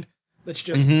find. That's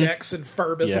just Mhm. Dex and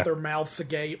Furbus Yeah. with their mouths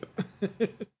agape.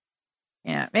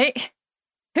 Yeah,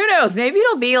 who knows? Maybe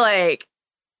it'll be like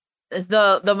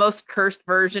the most cursed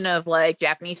version of like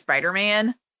Japanese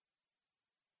Spider-Man.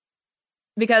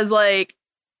 Because like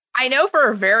I know for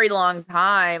a very long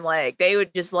time, like they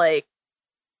would just like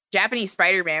Japanese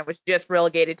Spider-Man was just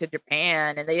relegated to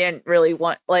Japan, and they didn't really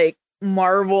want like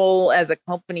Marvel as a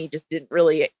company just didn't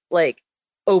really like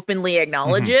openly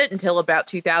acknowledge it until about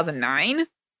 2009.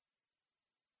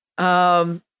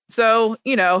 So,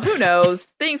 you know, who knows?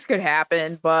 Things could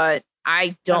happen, but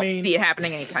I don't see it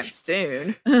happening anytime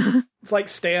soon. It's like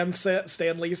Stan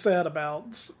Lee said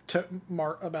about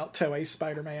Toei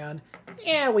Spider-Man.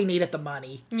 Yeah, we needed the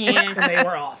money. Yeah. And they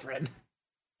were offering.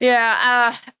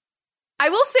 Yeah, I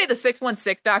will say the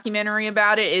 616 documentary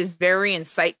about it is very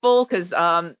insightful because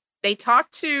they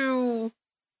talked to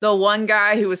the one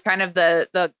guy who was kind of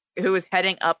the who was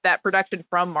heading up that production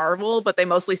from Marvel, but they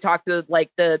mostly talked to like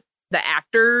the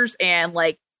actors and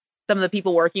like some of the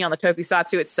people working on the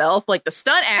tokusatsu itself. Like the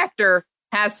stunt actor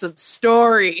has some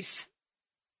stories.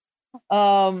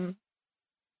 I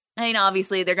mean,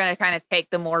 obviously they're going to kind of take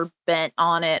the more bent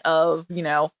on it of, you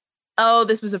know, oh,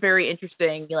 this was a very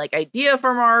interesting like idea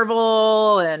for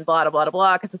Marvel and blah, blah, blah,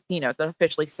 blah. Cause it's, you know, it's an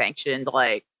officially sanctioned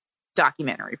like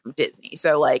documentary from Disney.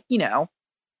 So like, you know,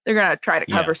 they're going to try to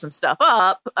cover some stuff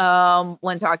up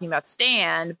when talking about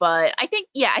Stan. But I think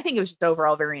it was just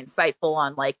overall very insightful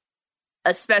on like,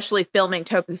 especially filming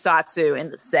tokusatsu in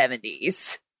the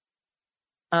 70s.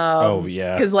 oh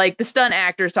yeah. Because like the stunt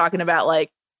actors talking about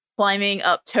like climbing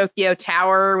up Tokyo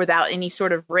Tower without any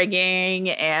sort of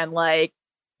rigging and like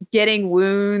getting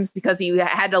wounds because he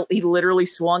literally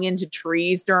swung into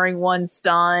trees during one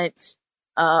stunt.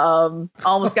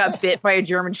 Almost got bit by a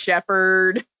German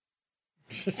Shepherd.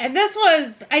 And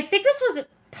I think this was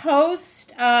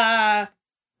post, because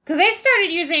they started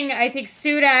using, I think,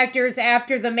 suit actors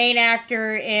after the main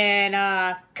actor in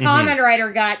Kamen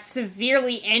Rider got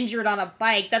severely injured on a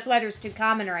bike. That's why there's two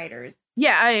Kamen Riders.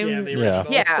 Yeah, The original.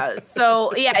 yeah.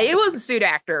 So yeah, it was a suit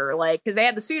actor, like because they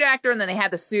had the suit actor and then they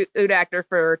had the suit actor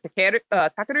for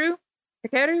Takeru,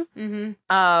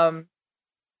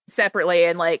 separately.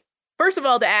 And like, first of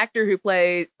all, the actor who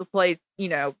plays you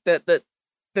know the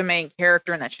main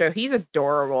character in that show, he's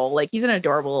adorable. Like he's an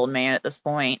adorable little man at this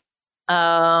point.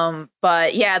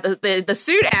 But yeah, the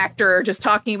suit actor just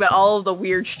talking about all of the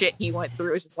weird shit he went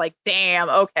through is just like, damn,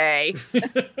 okay.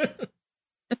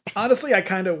 Honestly, I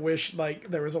kind of wish like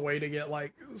there was a way to get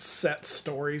like set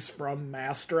stories from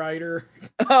Master Rider.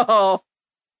 Oh,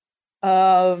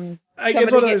 I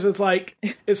guess one of those. It's like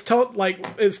is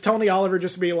Tony Oliver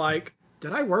just be like,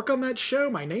 did I work on that show?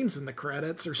 My name's in the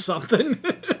credits or something.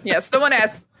 yeah,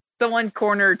 someone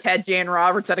cornered Ted Jan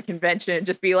Roberts at a convention and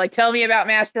just be like, tell me about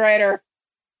Master Rider.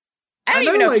 I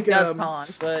don't even know if he does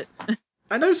cons, but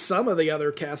I know some of the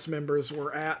other cast members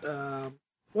were at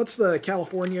what's the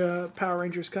California Power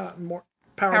Rangers con?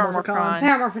 Power Morphicon.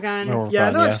 Paramorphicon. Yeah,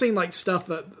 I know I've seen like stuff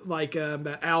that like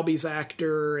that Albie's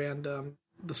actor and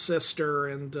the sister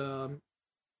and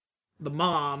the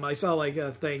mom. I saw like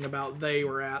a thing about they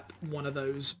were at one of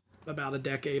those about a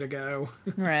decade ago.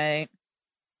 right.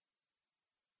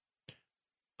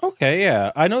 Okay,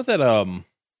 yeah. I know that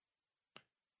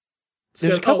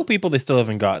there's a couple people they still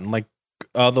haven't gotten. Like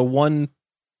the one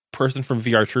person from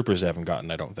VR Troopers they haven't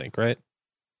gotten, I don't think, right?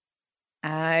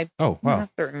 I'm Oh, wow. not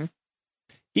certain.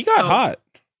 He got hot.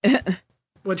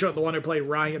 Which one? The one who played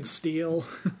Ryan Steele?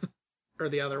 Or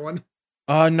the other one?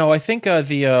 No, I think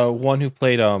the one who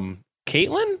played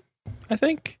Caitlin, I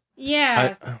think.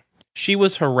 Yeah. She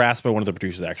was harassed by one of the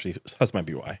producers, actually. That might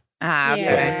be why.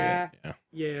 Yeah.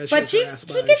 Yeah, But she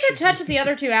gets in touch with the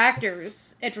other two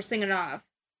actors, interesting enough.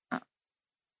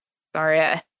 Sorry,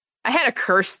 I had a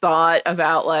curse thought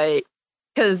about like,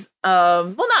 because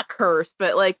well, not curse,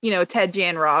 but like, you know, Ted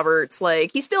Jan Roberts,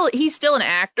 like he's still an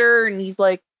actor, and he's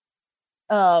like,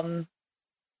 I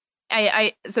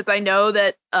since I know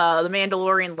that the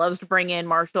Mandalorian loves to bring in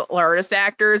martial artist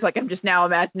actors, like I'm just now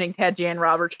imagining Ted Jan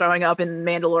Roberts showing up in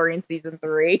Mandalorian season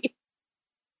 3.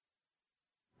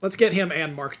 Let's get him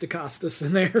and Mark DeCostas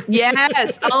in there.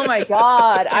 Yes. Oh my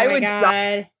god. Oh I my would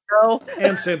God. go.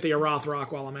 And Cynthia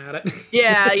Rothrock while I'm at it.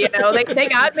 Yeah, you know, they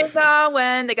got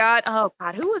McGowan, they got, oh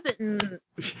god, who was it in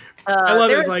I love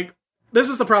it. there It's was- like, this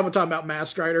is the problem with talking about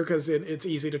Masked Rider, because it's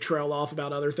easy to trail off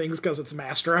about other things because it's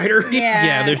Masked Rider. Yeah.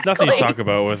 Yeah, there's nothing to talk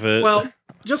about with it. Well,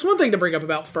 just one thing to bring up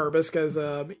about Furbus, because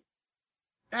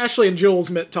Ashley and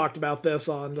Jules talked about this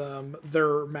on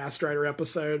their Masked Rider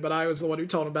episode, but I was the one who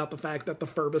told them about the fact that the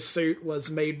Furbus suit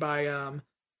was made by,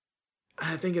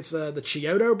 I think it's the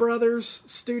Chiodo Brothers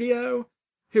studio,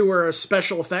 who were a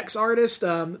special effects artist.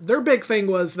 Their big thing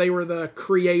was they were the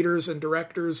creators and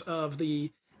directors of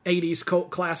the 80s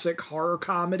cult classic horror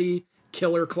comedy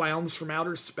Killer Clowns from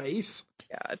Outer Space.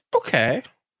 Okay.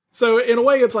 So in a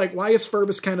way, it's like, why is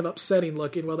Furbus kind of upsetting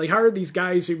looking? Well, they hired these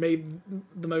guys who made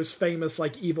the most famous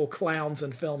like evil clowns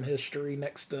in film history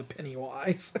next to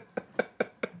Pennywise.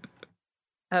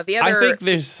 the I other think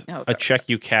there's Oh, a sorry. check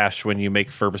you cash when you make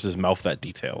Furbus's mouth that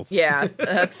detailed. Yeah,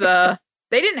 that's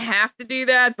they didn't have to do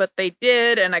that, but they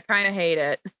did, and I kind of hate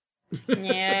it.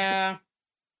 Yeah.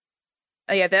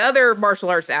 Yeah, the other martial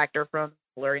arts actor from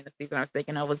Blurry in the season I was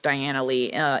thinking of was Diana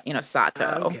Lee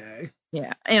Inosato. Okay.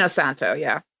 Yeah, Inosanto,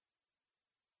 yeah.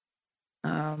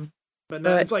 But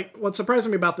no, But- it's like, what's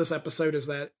surprising me about this episode is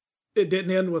that it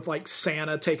didn't end with like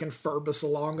Santa taking Furbus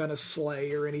along on a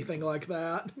sleigh or anything like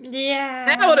that. Yeah.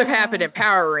 That would have happened in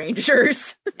Power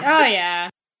Rangers. Oh, yeah.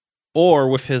 Or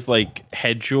with his like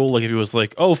head jewel, like if he was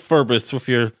like, "Oh, Furbus, with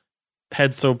your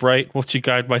head so bright, won't you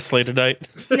guide my sleigh tonight?"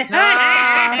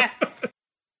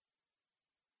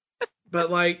 But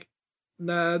like,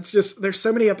 nah, it's just, there's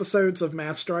so many episodes of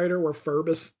Masked Rider where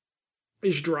Furbus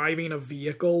is driving a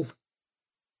vehicle.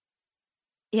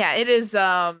 Yeah, it is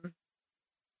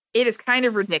kind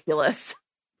of ridiculous.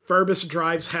 Furbus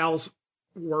drives Hal's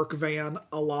work van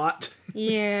a lot.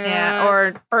 Yeah. Yeah,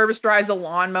 or Purvis drives a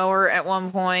lawnmower at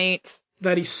one point.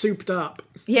 That he souped up.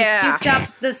 Yeah. Souped up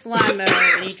this lawnmower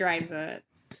and he drives it.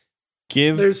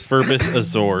 Give There's- Furbus a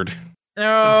Zord.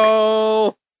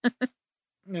 No.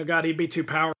 Oh god, he'd be too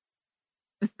powerful.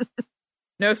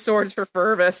 No swords for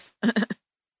Purvis.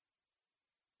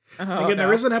 Oh, Again, no.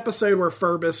 there is an episode where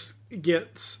Furbus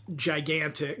gets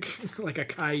gigantic, like a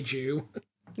kaiju.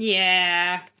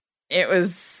 Yeah. It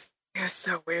was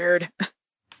so weird.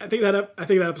 I think that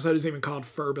episode is even called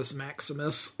Furbus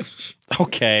Maximus.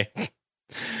 Okay.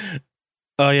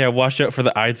 Oh yeah, watch out for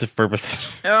the Ides of Furbus.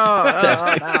 Oh,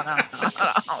 no.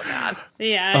 Oh, God.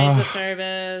 Yeah, it's a Ugh.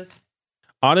 service.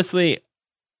 Honestly,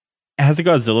 as a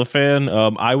Godzilla fan,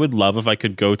 I would love if I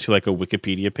could go to like a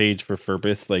Wikipedia page for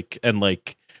Furbus, like, and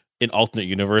like an alternate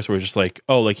universe where it's just like,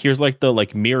 oh, like here's like the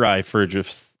like Mirai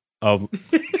Furbus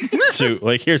suit,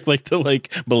 like here's like the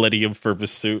like Millennium Furbus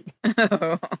suit.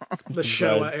 The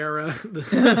Showa era.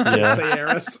 Yeah.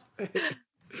 Sierra.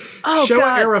 Oh, Showa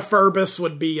God. era Furbus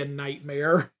would be a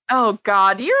nightmare. Oh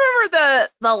God! Do you remember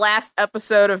the last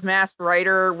episode of Masked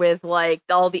Rider with like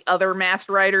all the other Masked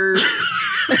Riders?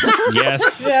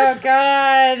 Yes. Oh,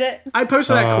 God. I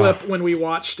posted that Ah. clip when we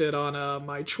watched it on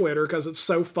my Twitter because it's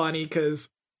so funny. Because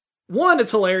one,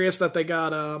 it's hilarious that they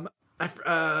got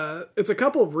it's a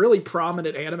couple of really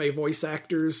prominent anime voice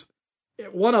actors.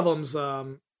 One of them's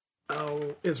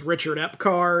is Richard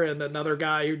Epcar, and another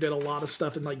guy who did a lot of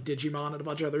stuff in like Digimon and a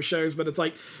bunch of other shows. But it's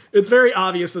like, it's very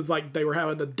obvious it's like they were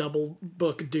having to double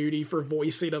book duty for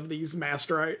voicing of these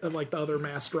of like the other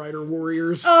Masked Rider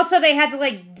warriors. Also, they had to,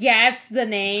 like, guess the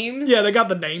names. Yeah, they got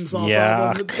the names off Yeah.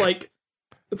 of them.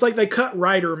 It's like they cut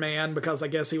Rider Man because I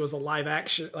guess he was a live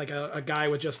action, like a guy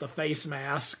with just a face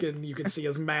mask and you can see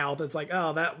his mouth. It's like,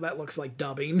 oh, that looks like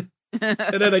dubbing. And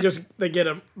then they get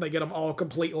him all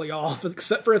completely off,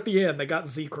 except for at the end they got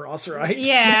Z-Cross right.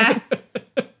 Yeah.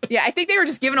 Yeah, I think they were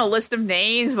just given a list of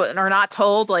names, but are not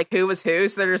told like who was who.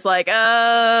 So they're just like,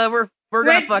 we're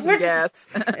gonna Which- fucking which- guess.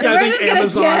 Yeah, We're just gonna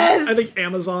guess. I think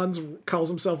Amazon's calls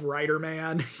himself Rider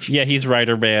Man. Yeah, he's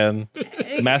Rider Man,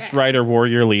 Masked Rider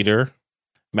Warrior Leader,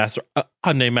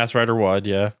 unnamed Masked Rider Wad.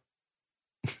 Yeah,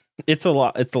 it's a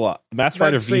lot. It's a lot. Masked That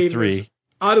Rider scene was- V3.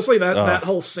 Honestly, that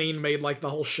whole scene made like the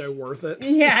whole show worth it.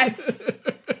 Yes.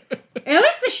 At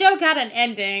least the show got an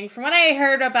ending. From what I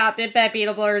heard about Bit Bad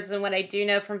Beetleborgs and what I do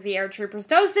know from VR Troopers,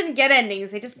 those didn't get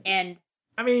endings. They just end.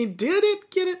 I mean, did it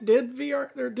get it? Did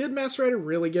VR or did Masked Rider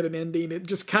really get an ending? It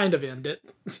just kind of ended.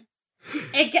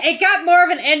 It got more of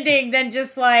an ending than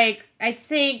just, like, I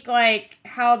think, like,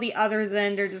 how the others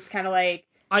end are just kind of like,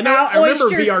 I know. How I remember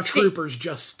Oyster VR Sti- Troopers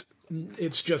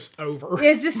it's just over.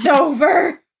 it's just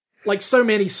over. like so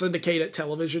many syndicated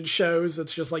television shows,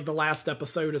 it's just like the last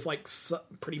episode is like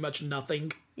pretty much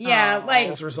nothing Yeah, like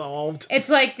is resolved. it's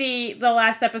like the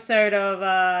last episode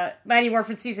of Mighty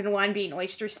Morphin season 1 being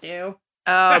oyster stew.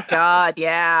 Oh God,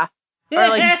 yeah. Or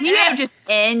like Zeno just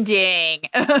ending.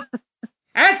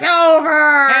 It's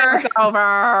over. It's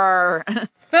over.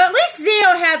 But at least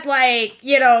Zeo had like,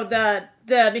 you know, the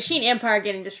machine empire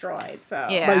getting destroyed. So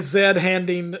Yeah. By Zed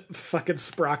handing fucking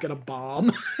Sprocket a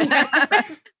bomb.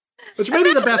 Which may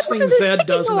be the best thing Listen to Zed this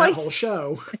does in that voice. whole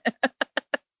show.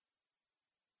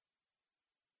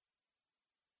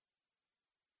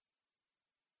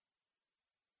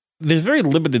 There's very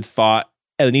limited thought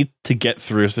and they need to get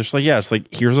through. So it's like, yeah, it's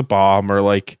like, here's a bomb, or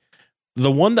like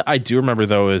the one that I do remember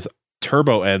though is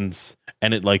Turbo ends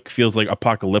and it like feels like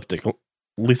apocalyptic. At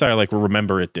least I like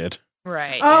remember it did.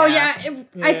 Right. Oh yeah.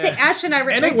 I think Ash and I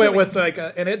And it went with like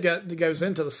and it goes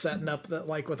into the setting up that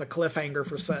like with a cliffhanger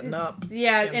for setting up.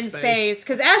 Yeah, in space.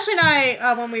 Because Ash and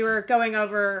I, when we were going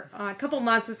over a couple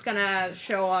months, it's gonna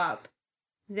show up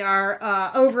our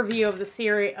overview of the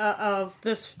series of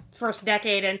this first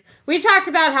decade, and we talked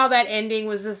about how that ending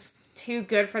was just too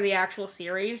good for the actual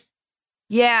series.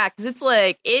 Yeah, because it's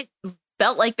like it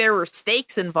felt like there were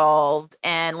stakes involved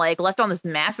and like left on this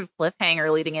massive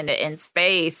cliffhanger leading into In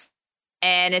Space.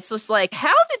 And it's just like,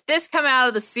 how did this come out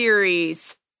of the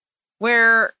series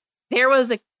where there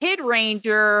was a Kid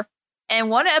Ranger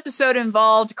and one episode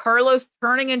involved Carlos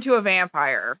turning into a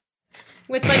vampire?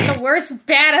 With like the worst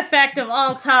bad effect of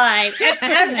all time.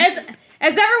 As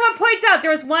everyone points out, there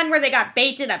was one where they got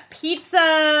baked in a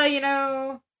pizza, you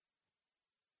know.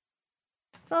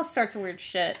 It's all sorts of weird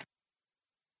shit.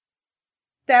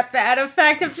 That bad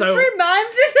effect. I'm just So-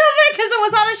 reminded of it because it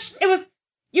was on it was.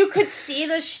 You could see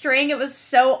the string. It was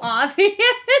so obvious.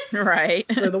 Right.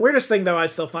 So the weirdest thing though I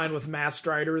still find with Masked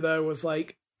Rider though was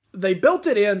like they built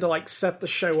it in to like set the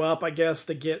show up, I guess,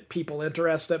 to get people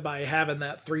interested by having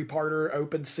that 3-parter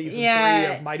open season 3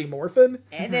 of Mighty Morphin.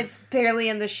 And it's barely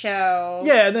in the show.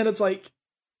 Yeah, and then it's like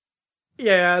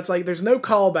there's no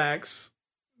callbacks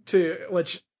to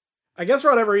which I guess for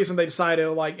whatever reason they decided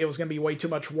like it was gonna be way too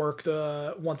much work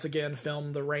to once again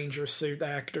film the Ranger suit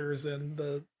actors and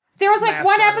the There was like Masked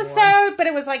one Rider episode, but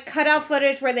it was like cutout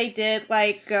footage where they did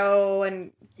like go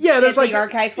and there's the like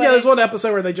archive there's footage. one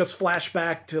episode where they just flash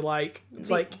back to like it's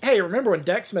like, hey, remember when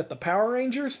Dex met the Power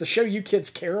Rangers, the show you kids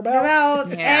care about? Well,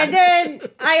 Yeah. and then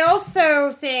I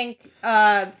also think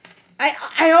I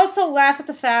also laugh at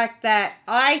the fact that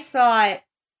I thought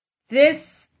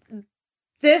this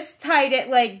tied it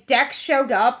like Dex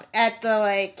showed up at the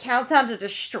like Countdown to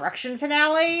Destruction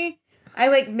finale. I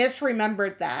like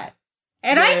misremembered that.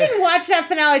 And I Yeah. didn't watch that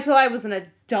finale till I was an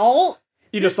adult.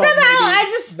 You just Somehow thought maybe I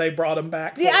just- they brought him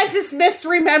back. Yeah, I just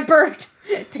misremembered.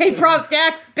 They brought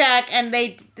Dex back, and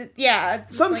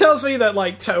it's Something like- tells me that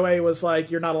like Toei was like,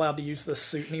 you're not allowed to use this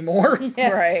suit anymore.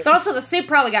 Yeah. Right. But also, the suit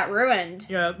probably got ruined.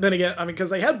 Yeah. Then again, I mean, because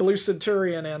they had Blue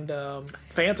Centurion and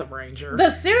Phantom Ranger. The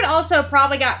suit also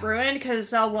probably got ruined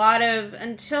because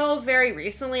until very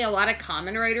recently, a lot of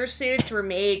Kamen Rider suits were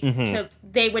made to,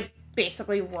 they would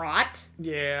basically rot.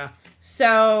 Yeah.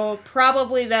 So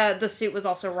probably the suit was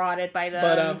also rotted by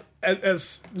them. But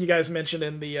as you guys mentioned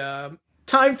in the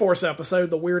Time Force episode,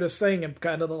 the weirdest thing and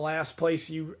kind of the last place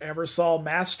you ever saw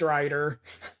Masked Rider.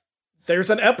 There's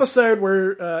an episode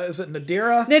where is it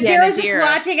Nadira Nadira's just Nadira.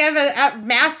 watching a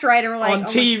Masked Rider like on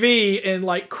TV and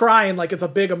like crying like it's a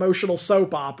big emotional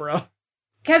soap opera.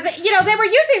 because they were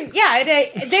using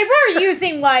they were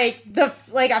using like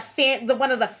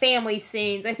one of the family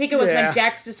scenes. I think it was Yeah. when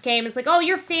Dex just came. It's like, oh,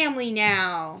 you're family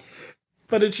now.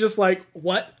 But it's just like,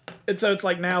 what? And so it's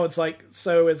like now it's like,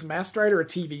 so is Masked Rider a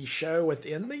TV show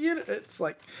within the unit? It's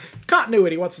like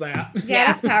continuity. What's that? Yeah,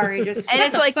 that's Power Rangers. And What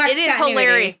it's the like, fuck's it is continuity?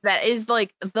 hilarious. That is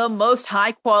like the most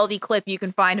high quality clip you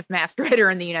can find of Masked Rider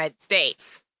in the United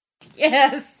States.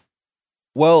 Yes.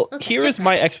 Well, Okay, here is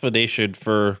my explanation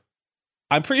for.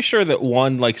 I'm pretty sure that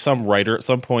like some writer at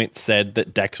some point said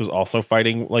that Dex was also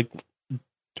fighting like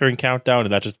during Countdown,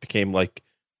 and that just became like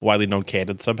widely known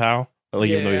canon somehow. Like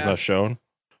even though he's Yeah. not shown.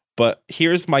 But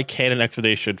here's my canon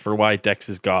explanation for why Dex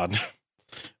is gone.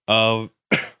 For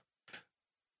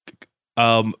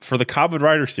the Kamen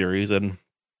Rider series and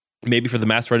maybe for the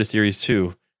Masked Rider series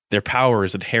too, their power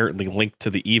is inherently linked to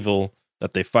the evil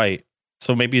that they fight.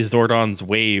 So maybe Zordon's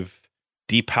wave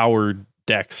depowered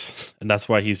Dex, and that's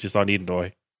why he's just on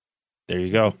Edenoi. There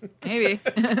you go. Maybe.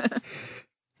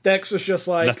 Dex is just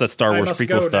like, That's that Star I Wars must prequel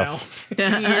go stuff.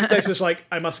 now. Dex is like,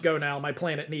 I must go now. My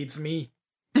planet needs me.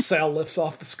 Cell lifts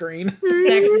off the screen. Dex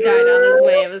died on his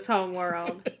way of his home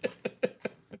world.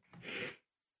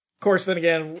 Of course, then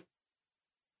again,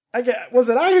 Was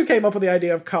it I who came up with the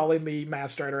idea of calling the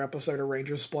Master Rider episode of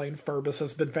Rangers Explain Furbus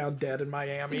has been found dead in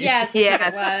Miami? Yes, it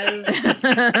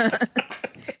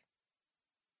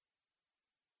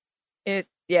was.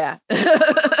 Yeah.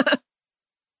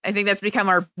 I think that's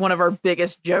become one of our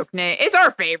biggest joke names. It's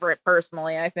our favorite,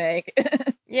 personally, I think.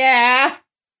 Yeah.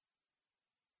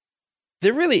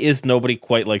 There really is nobody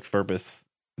quite like Furbus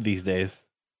these days.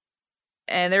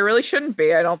 And there really shouldn't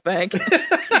be, I don't think.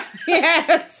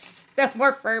 Yes. No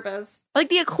more Furbus. Like,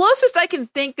 the closest I can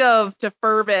think of to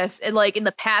Furbus, in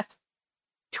the past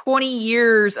 20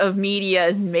 years of media,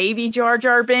 is maybe Jar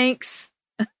Jar Binks.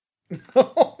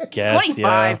 Guess,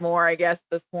 25 more, I guess, at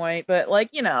this point. But,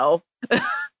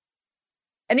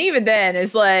 and even then,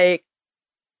 it's like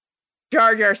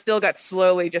Jar Jar still got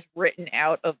slowly just written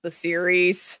out of the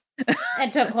series.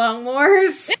 And to Clone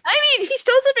Wars. I mean, he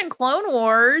shows up in Clone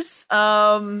Wars,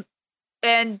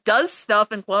 and does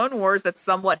stuff in Clone Wars that's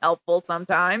somewhat helpful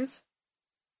sometimes.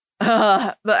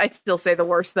 But I'd still say the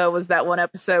worst, though, was that one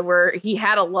episode where he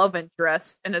had a love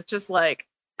interest, and it's just like,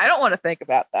 I don't want to think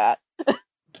about that.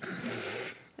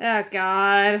 Oh,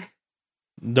 God.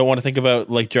 Don't want to think about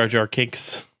Jar Jar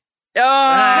kinks.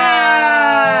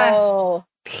 Oh!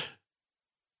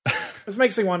 This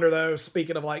makes me wonder, though,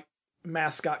 speaking of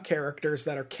mascot characters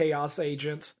that are chaos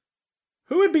agents,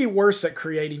 who would be worse at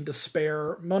creating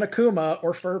despair, Monokuma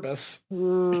or Furbus?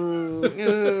 Ooh.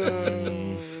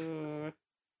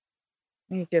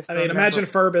 Imagine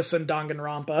Furbus and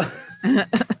Danganronpa.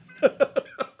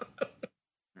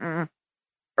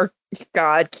 Or,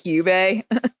 God, Kyubey.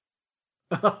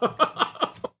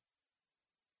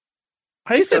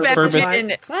 I Just think that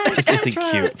imagine Furbus just isn't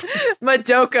cute.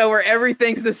 Madoka, where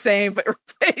everything's the same, but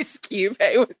replace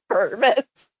Kyubey with Furbus.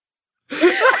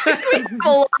 We have a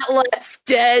lot less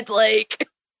dead,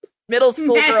 middle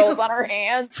school girls on our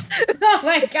hands. Oh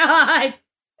my God.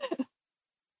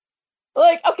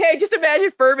 Okay, just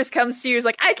imagine Furbus comes to you, is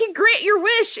like, I can grant your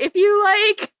wish if you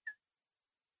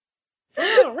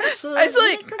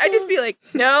I'd just be like,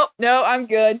 no, I'm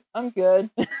good.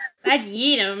 I'd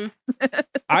eat him.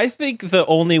 I think the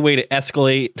only way to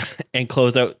escalate and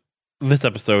close out this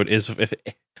episode is if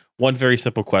one very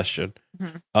simple question.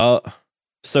 Mm-hmm.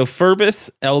 So Furbus,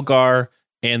 Elgar,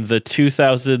 and the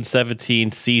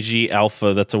 2017 CG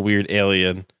Alpha that's a weird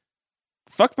alien.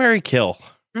 Fuck, marry, kill.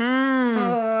 Can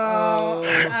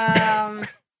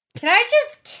I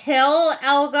just kill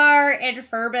Elgar and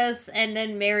Furbus and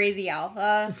then marry the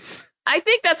Alpha? I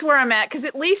think that's where I'm at, because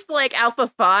at least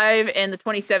Alpha 5 in the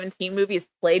 2017 movie is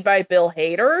played by Bill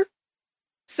Hader.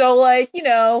 So at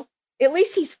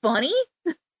least he's funny.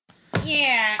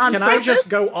 Yeah. Can I just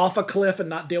go off a cliff and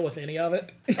not deal with any of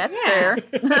it? That's fair.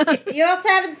 You also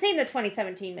haven't seen the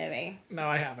 2017 movie. No,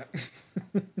 I haven't.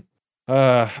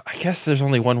 I guess there's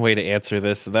only one way to answer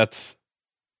this. And that's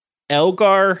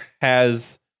Elgar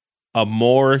has a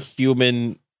more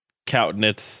human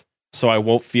countenance, so I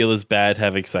won't feel as bad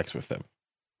having sex with him.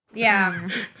 Yeah.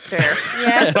 Fair.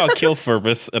 Yeah. And I'll kill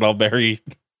Furbus and I'll marry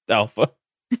Alpha.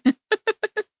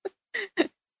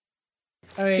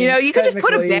 You could just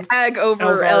put a bag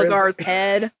over Elgar Elgar's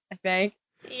head, I think.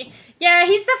 Yeah,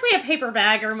 he's definitely a paper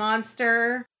bagger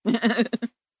monster.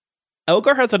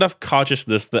 Elgar has enough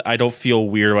consciousness that I don't feel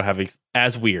weird about having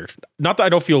as weird. Not that I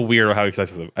don't feel weird about having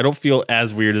sex with him. I don't feel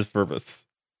as weird as Furbus.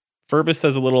 Furbus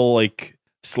has a little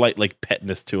slight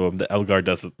petness to him that Elgar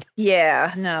doesn't.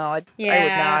 Yeah, no, I would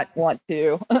not want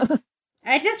to.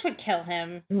 I just would kill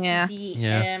him. Yeah. Just eat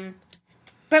him.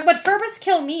 But would Furbus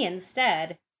kill me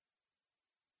instead?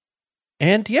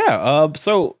 And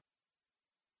so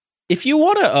if you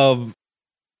want to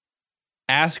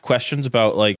ask questions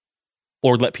about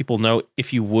or let people know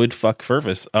if you would fuck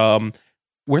Furbus,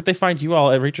 where'd they find you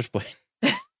all at Rangers Play?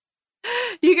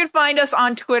 You can find us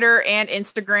on Twitter and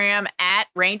Instagram at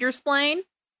Rangersplain.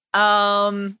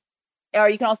 Or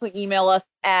you can also email us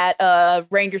at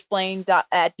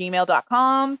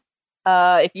rangersplain@gmail.com.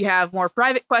 If you have more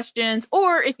private questions,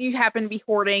 or if you happen to be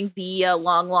hoarding the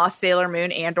long lost Sailor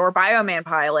Moon and or Bioman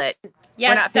pilot.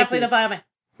 Yes, definitely the Bioman.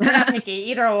 We're not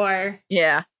picky, either or.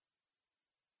 Yeah.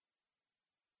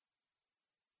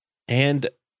 And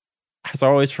as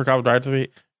always, for Kamen Rider With Me,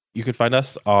 you can find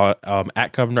us on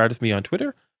at Kamen Rider With Me on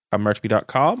Twitter,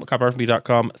 KamenRiderWithMe.com,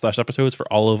 KamenRiderWithMe.com/episodes for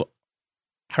all of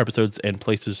our episodes and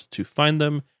places to find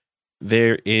them.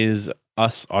 There is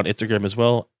us on Instagram as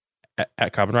well,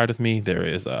 at Kamen Rider With Me. There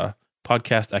is a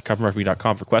podcast at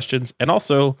KamenRiderWithMe.com for questions. And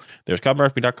also, there's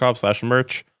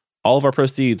KamenRiderWithMe.com/merch. All of our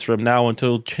proceeds from now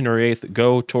until January 8th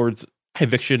go towards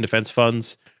eviction defense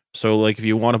funds. So, if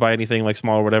you want to buy anything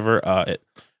small or whatever, it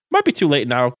might be too late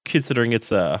now, considering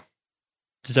it's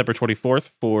December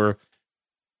 24th for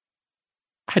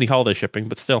any holiday shipping,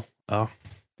 but still. Yeah.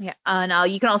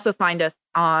 And you can also find us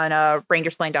on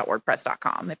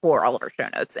rangersplain.wordpress.com for all of our show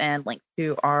notes and links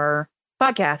to our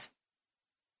podcast.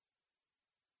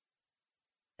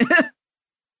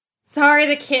 Sorry,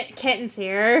 the kitten's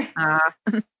here.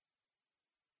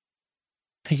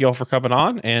 Thank you all for coming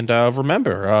on. And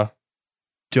remember,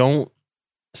 don't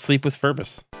sleep with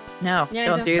Furbus. No, Yeah,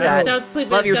 don't do that. Don't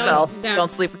sleep. Love with, yourself. Don't,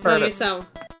 Don't sleep with Love Furbus. yourself.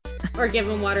 Or give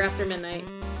him water after midnight.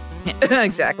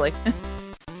 Exactly.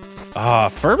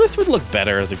 Furbus would look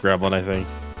better as a gremlin, I think.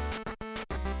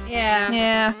 Yeah.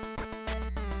 Yeah.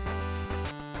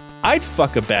 I'd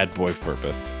fuck a bad boy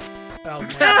Furbus. Oh,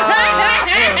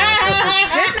 man.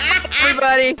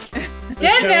 Everybody. The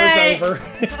show is over.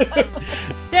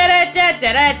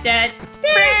 Da-da-da-da-da-da.